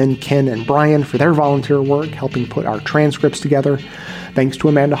trio, Ben, Ken, and Brian, for their volunteer work helping put our transcripts together. Thanks to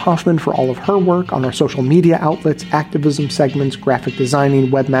Amanda Hoffman for all of her work on our social media outlets, activism segments, graphic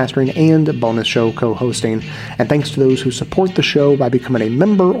designing, webmastering, and bonus show co-hosting. And thanks to those who support the show by becoming a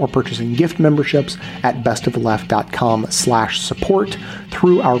member or purchasing gift memberships at bestofleft.com/support.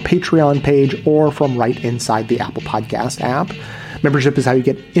 through our Patreon page or from right inside the Apple Podcast app. Membership is how you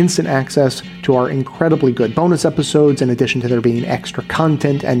get instant access to our incredibly good bonus episodes, in addition to there being extra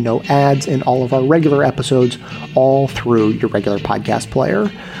content and no ads in all of our regular episodes, all through your regular podcast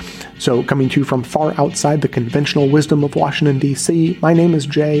player. So, coming to you from far outside the conventional wisdom of Washington, D.C., my name is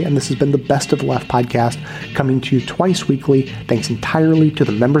Jay, and this has been the Best of the Left podcast, coming to you twice weekly, thanks entirely to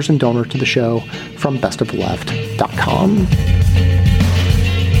the members and donors to the show from bestoftheleft.com.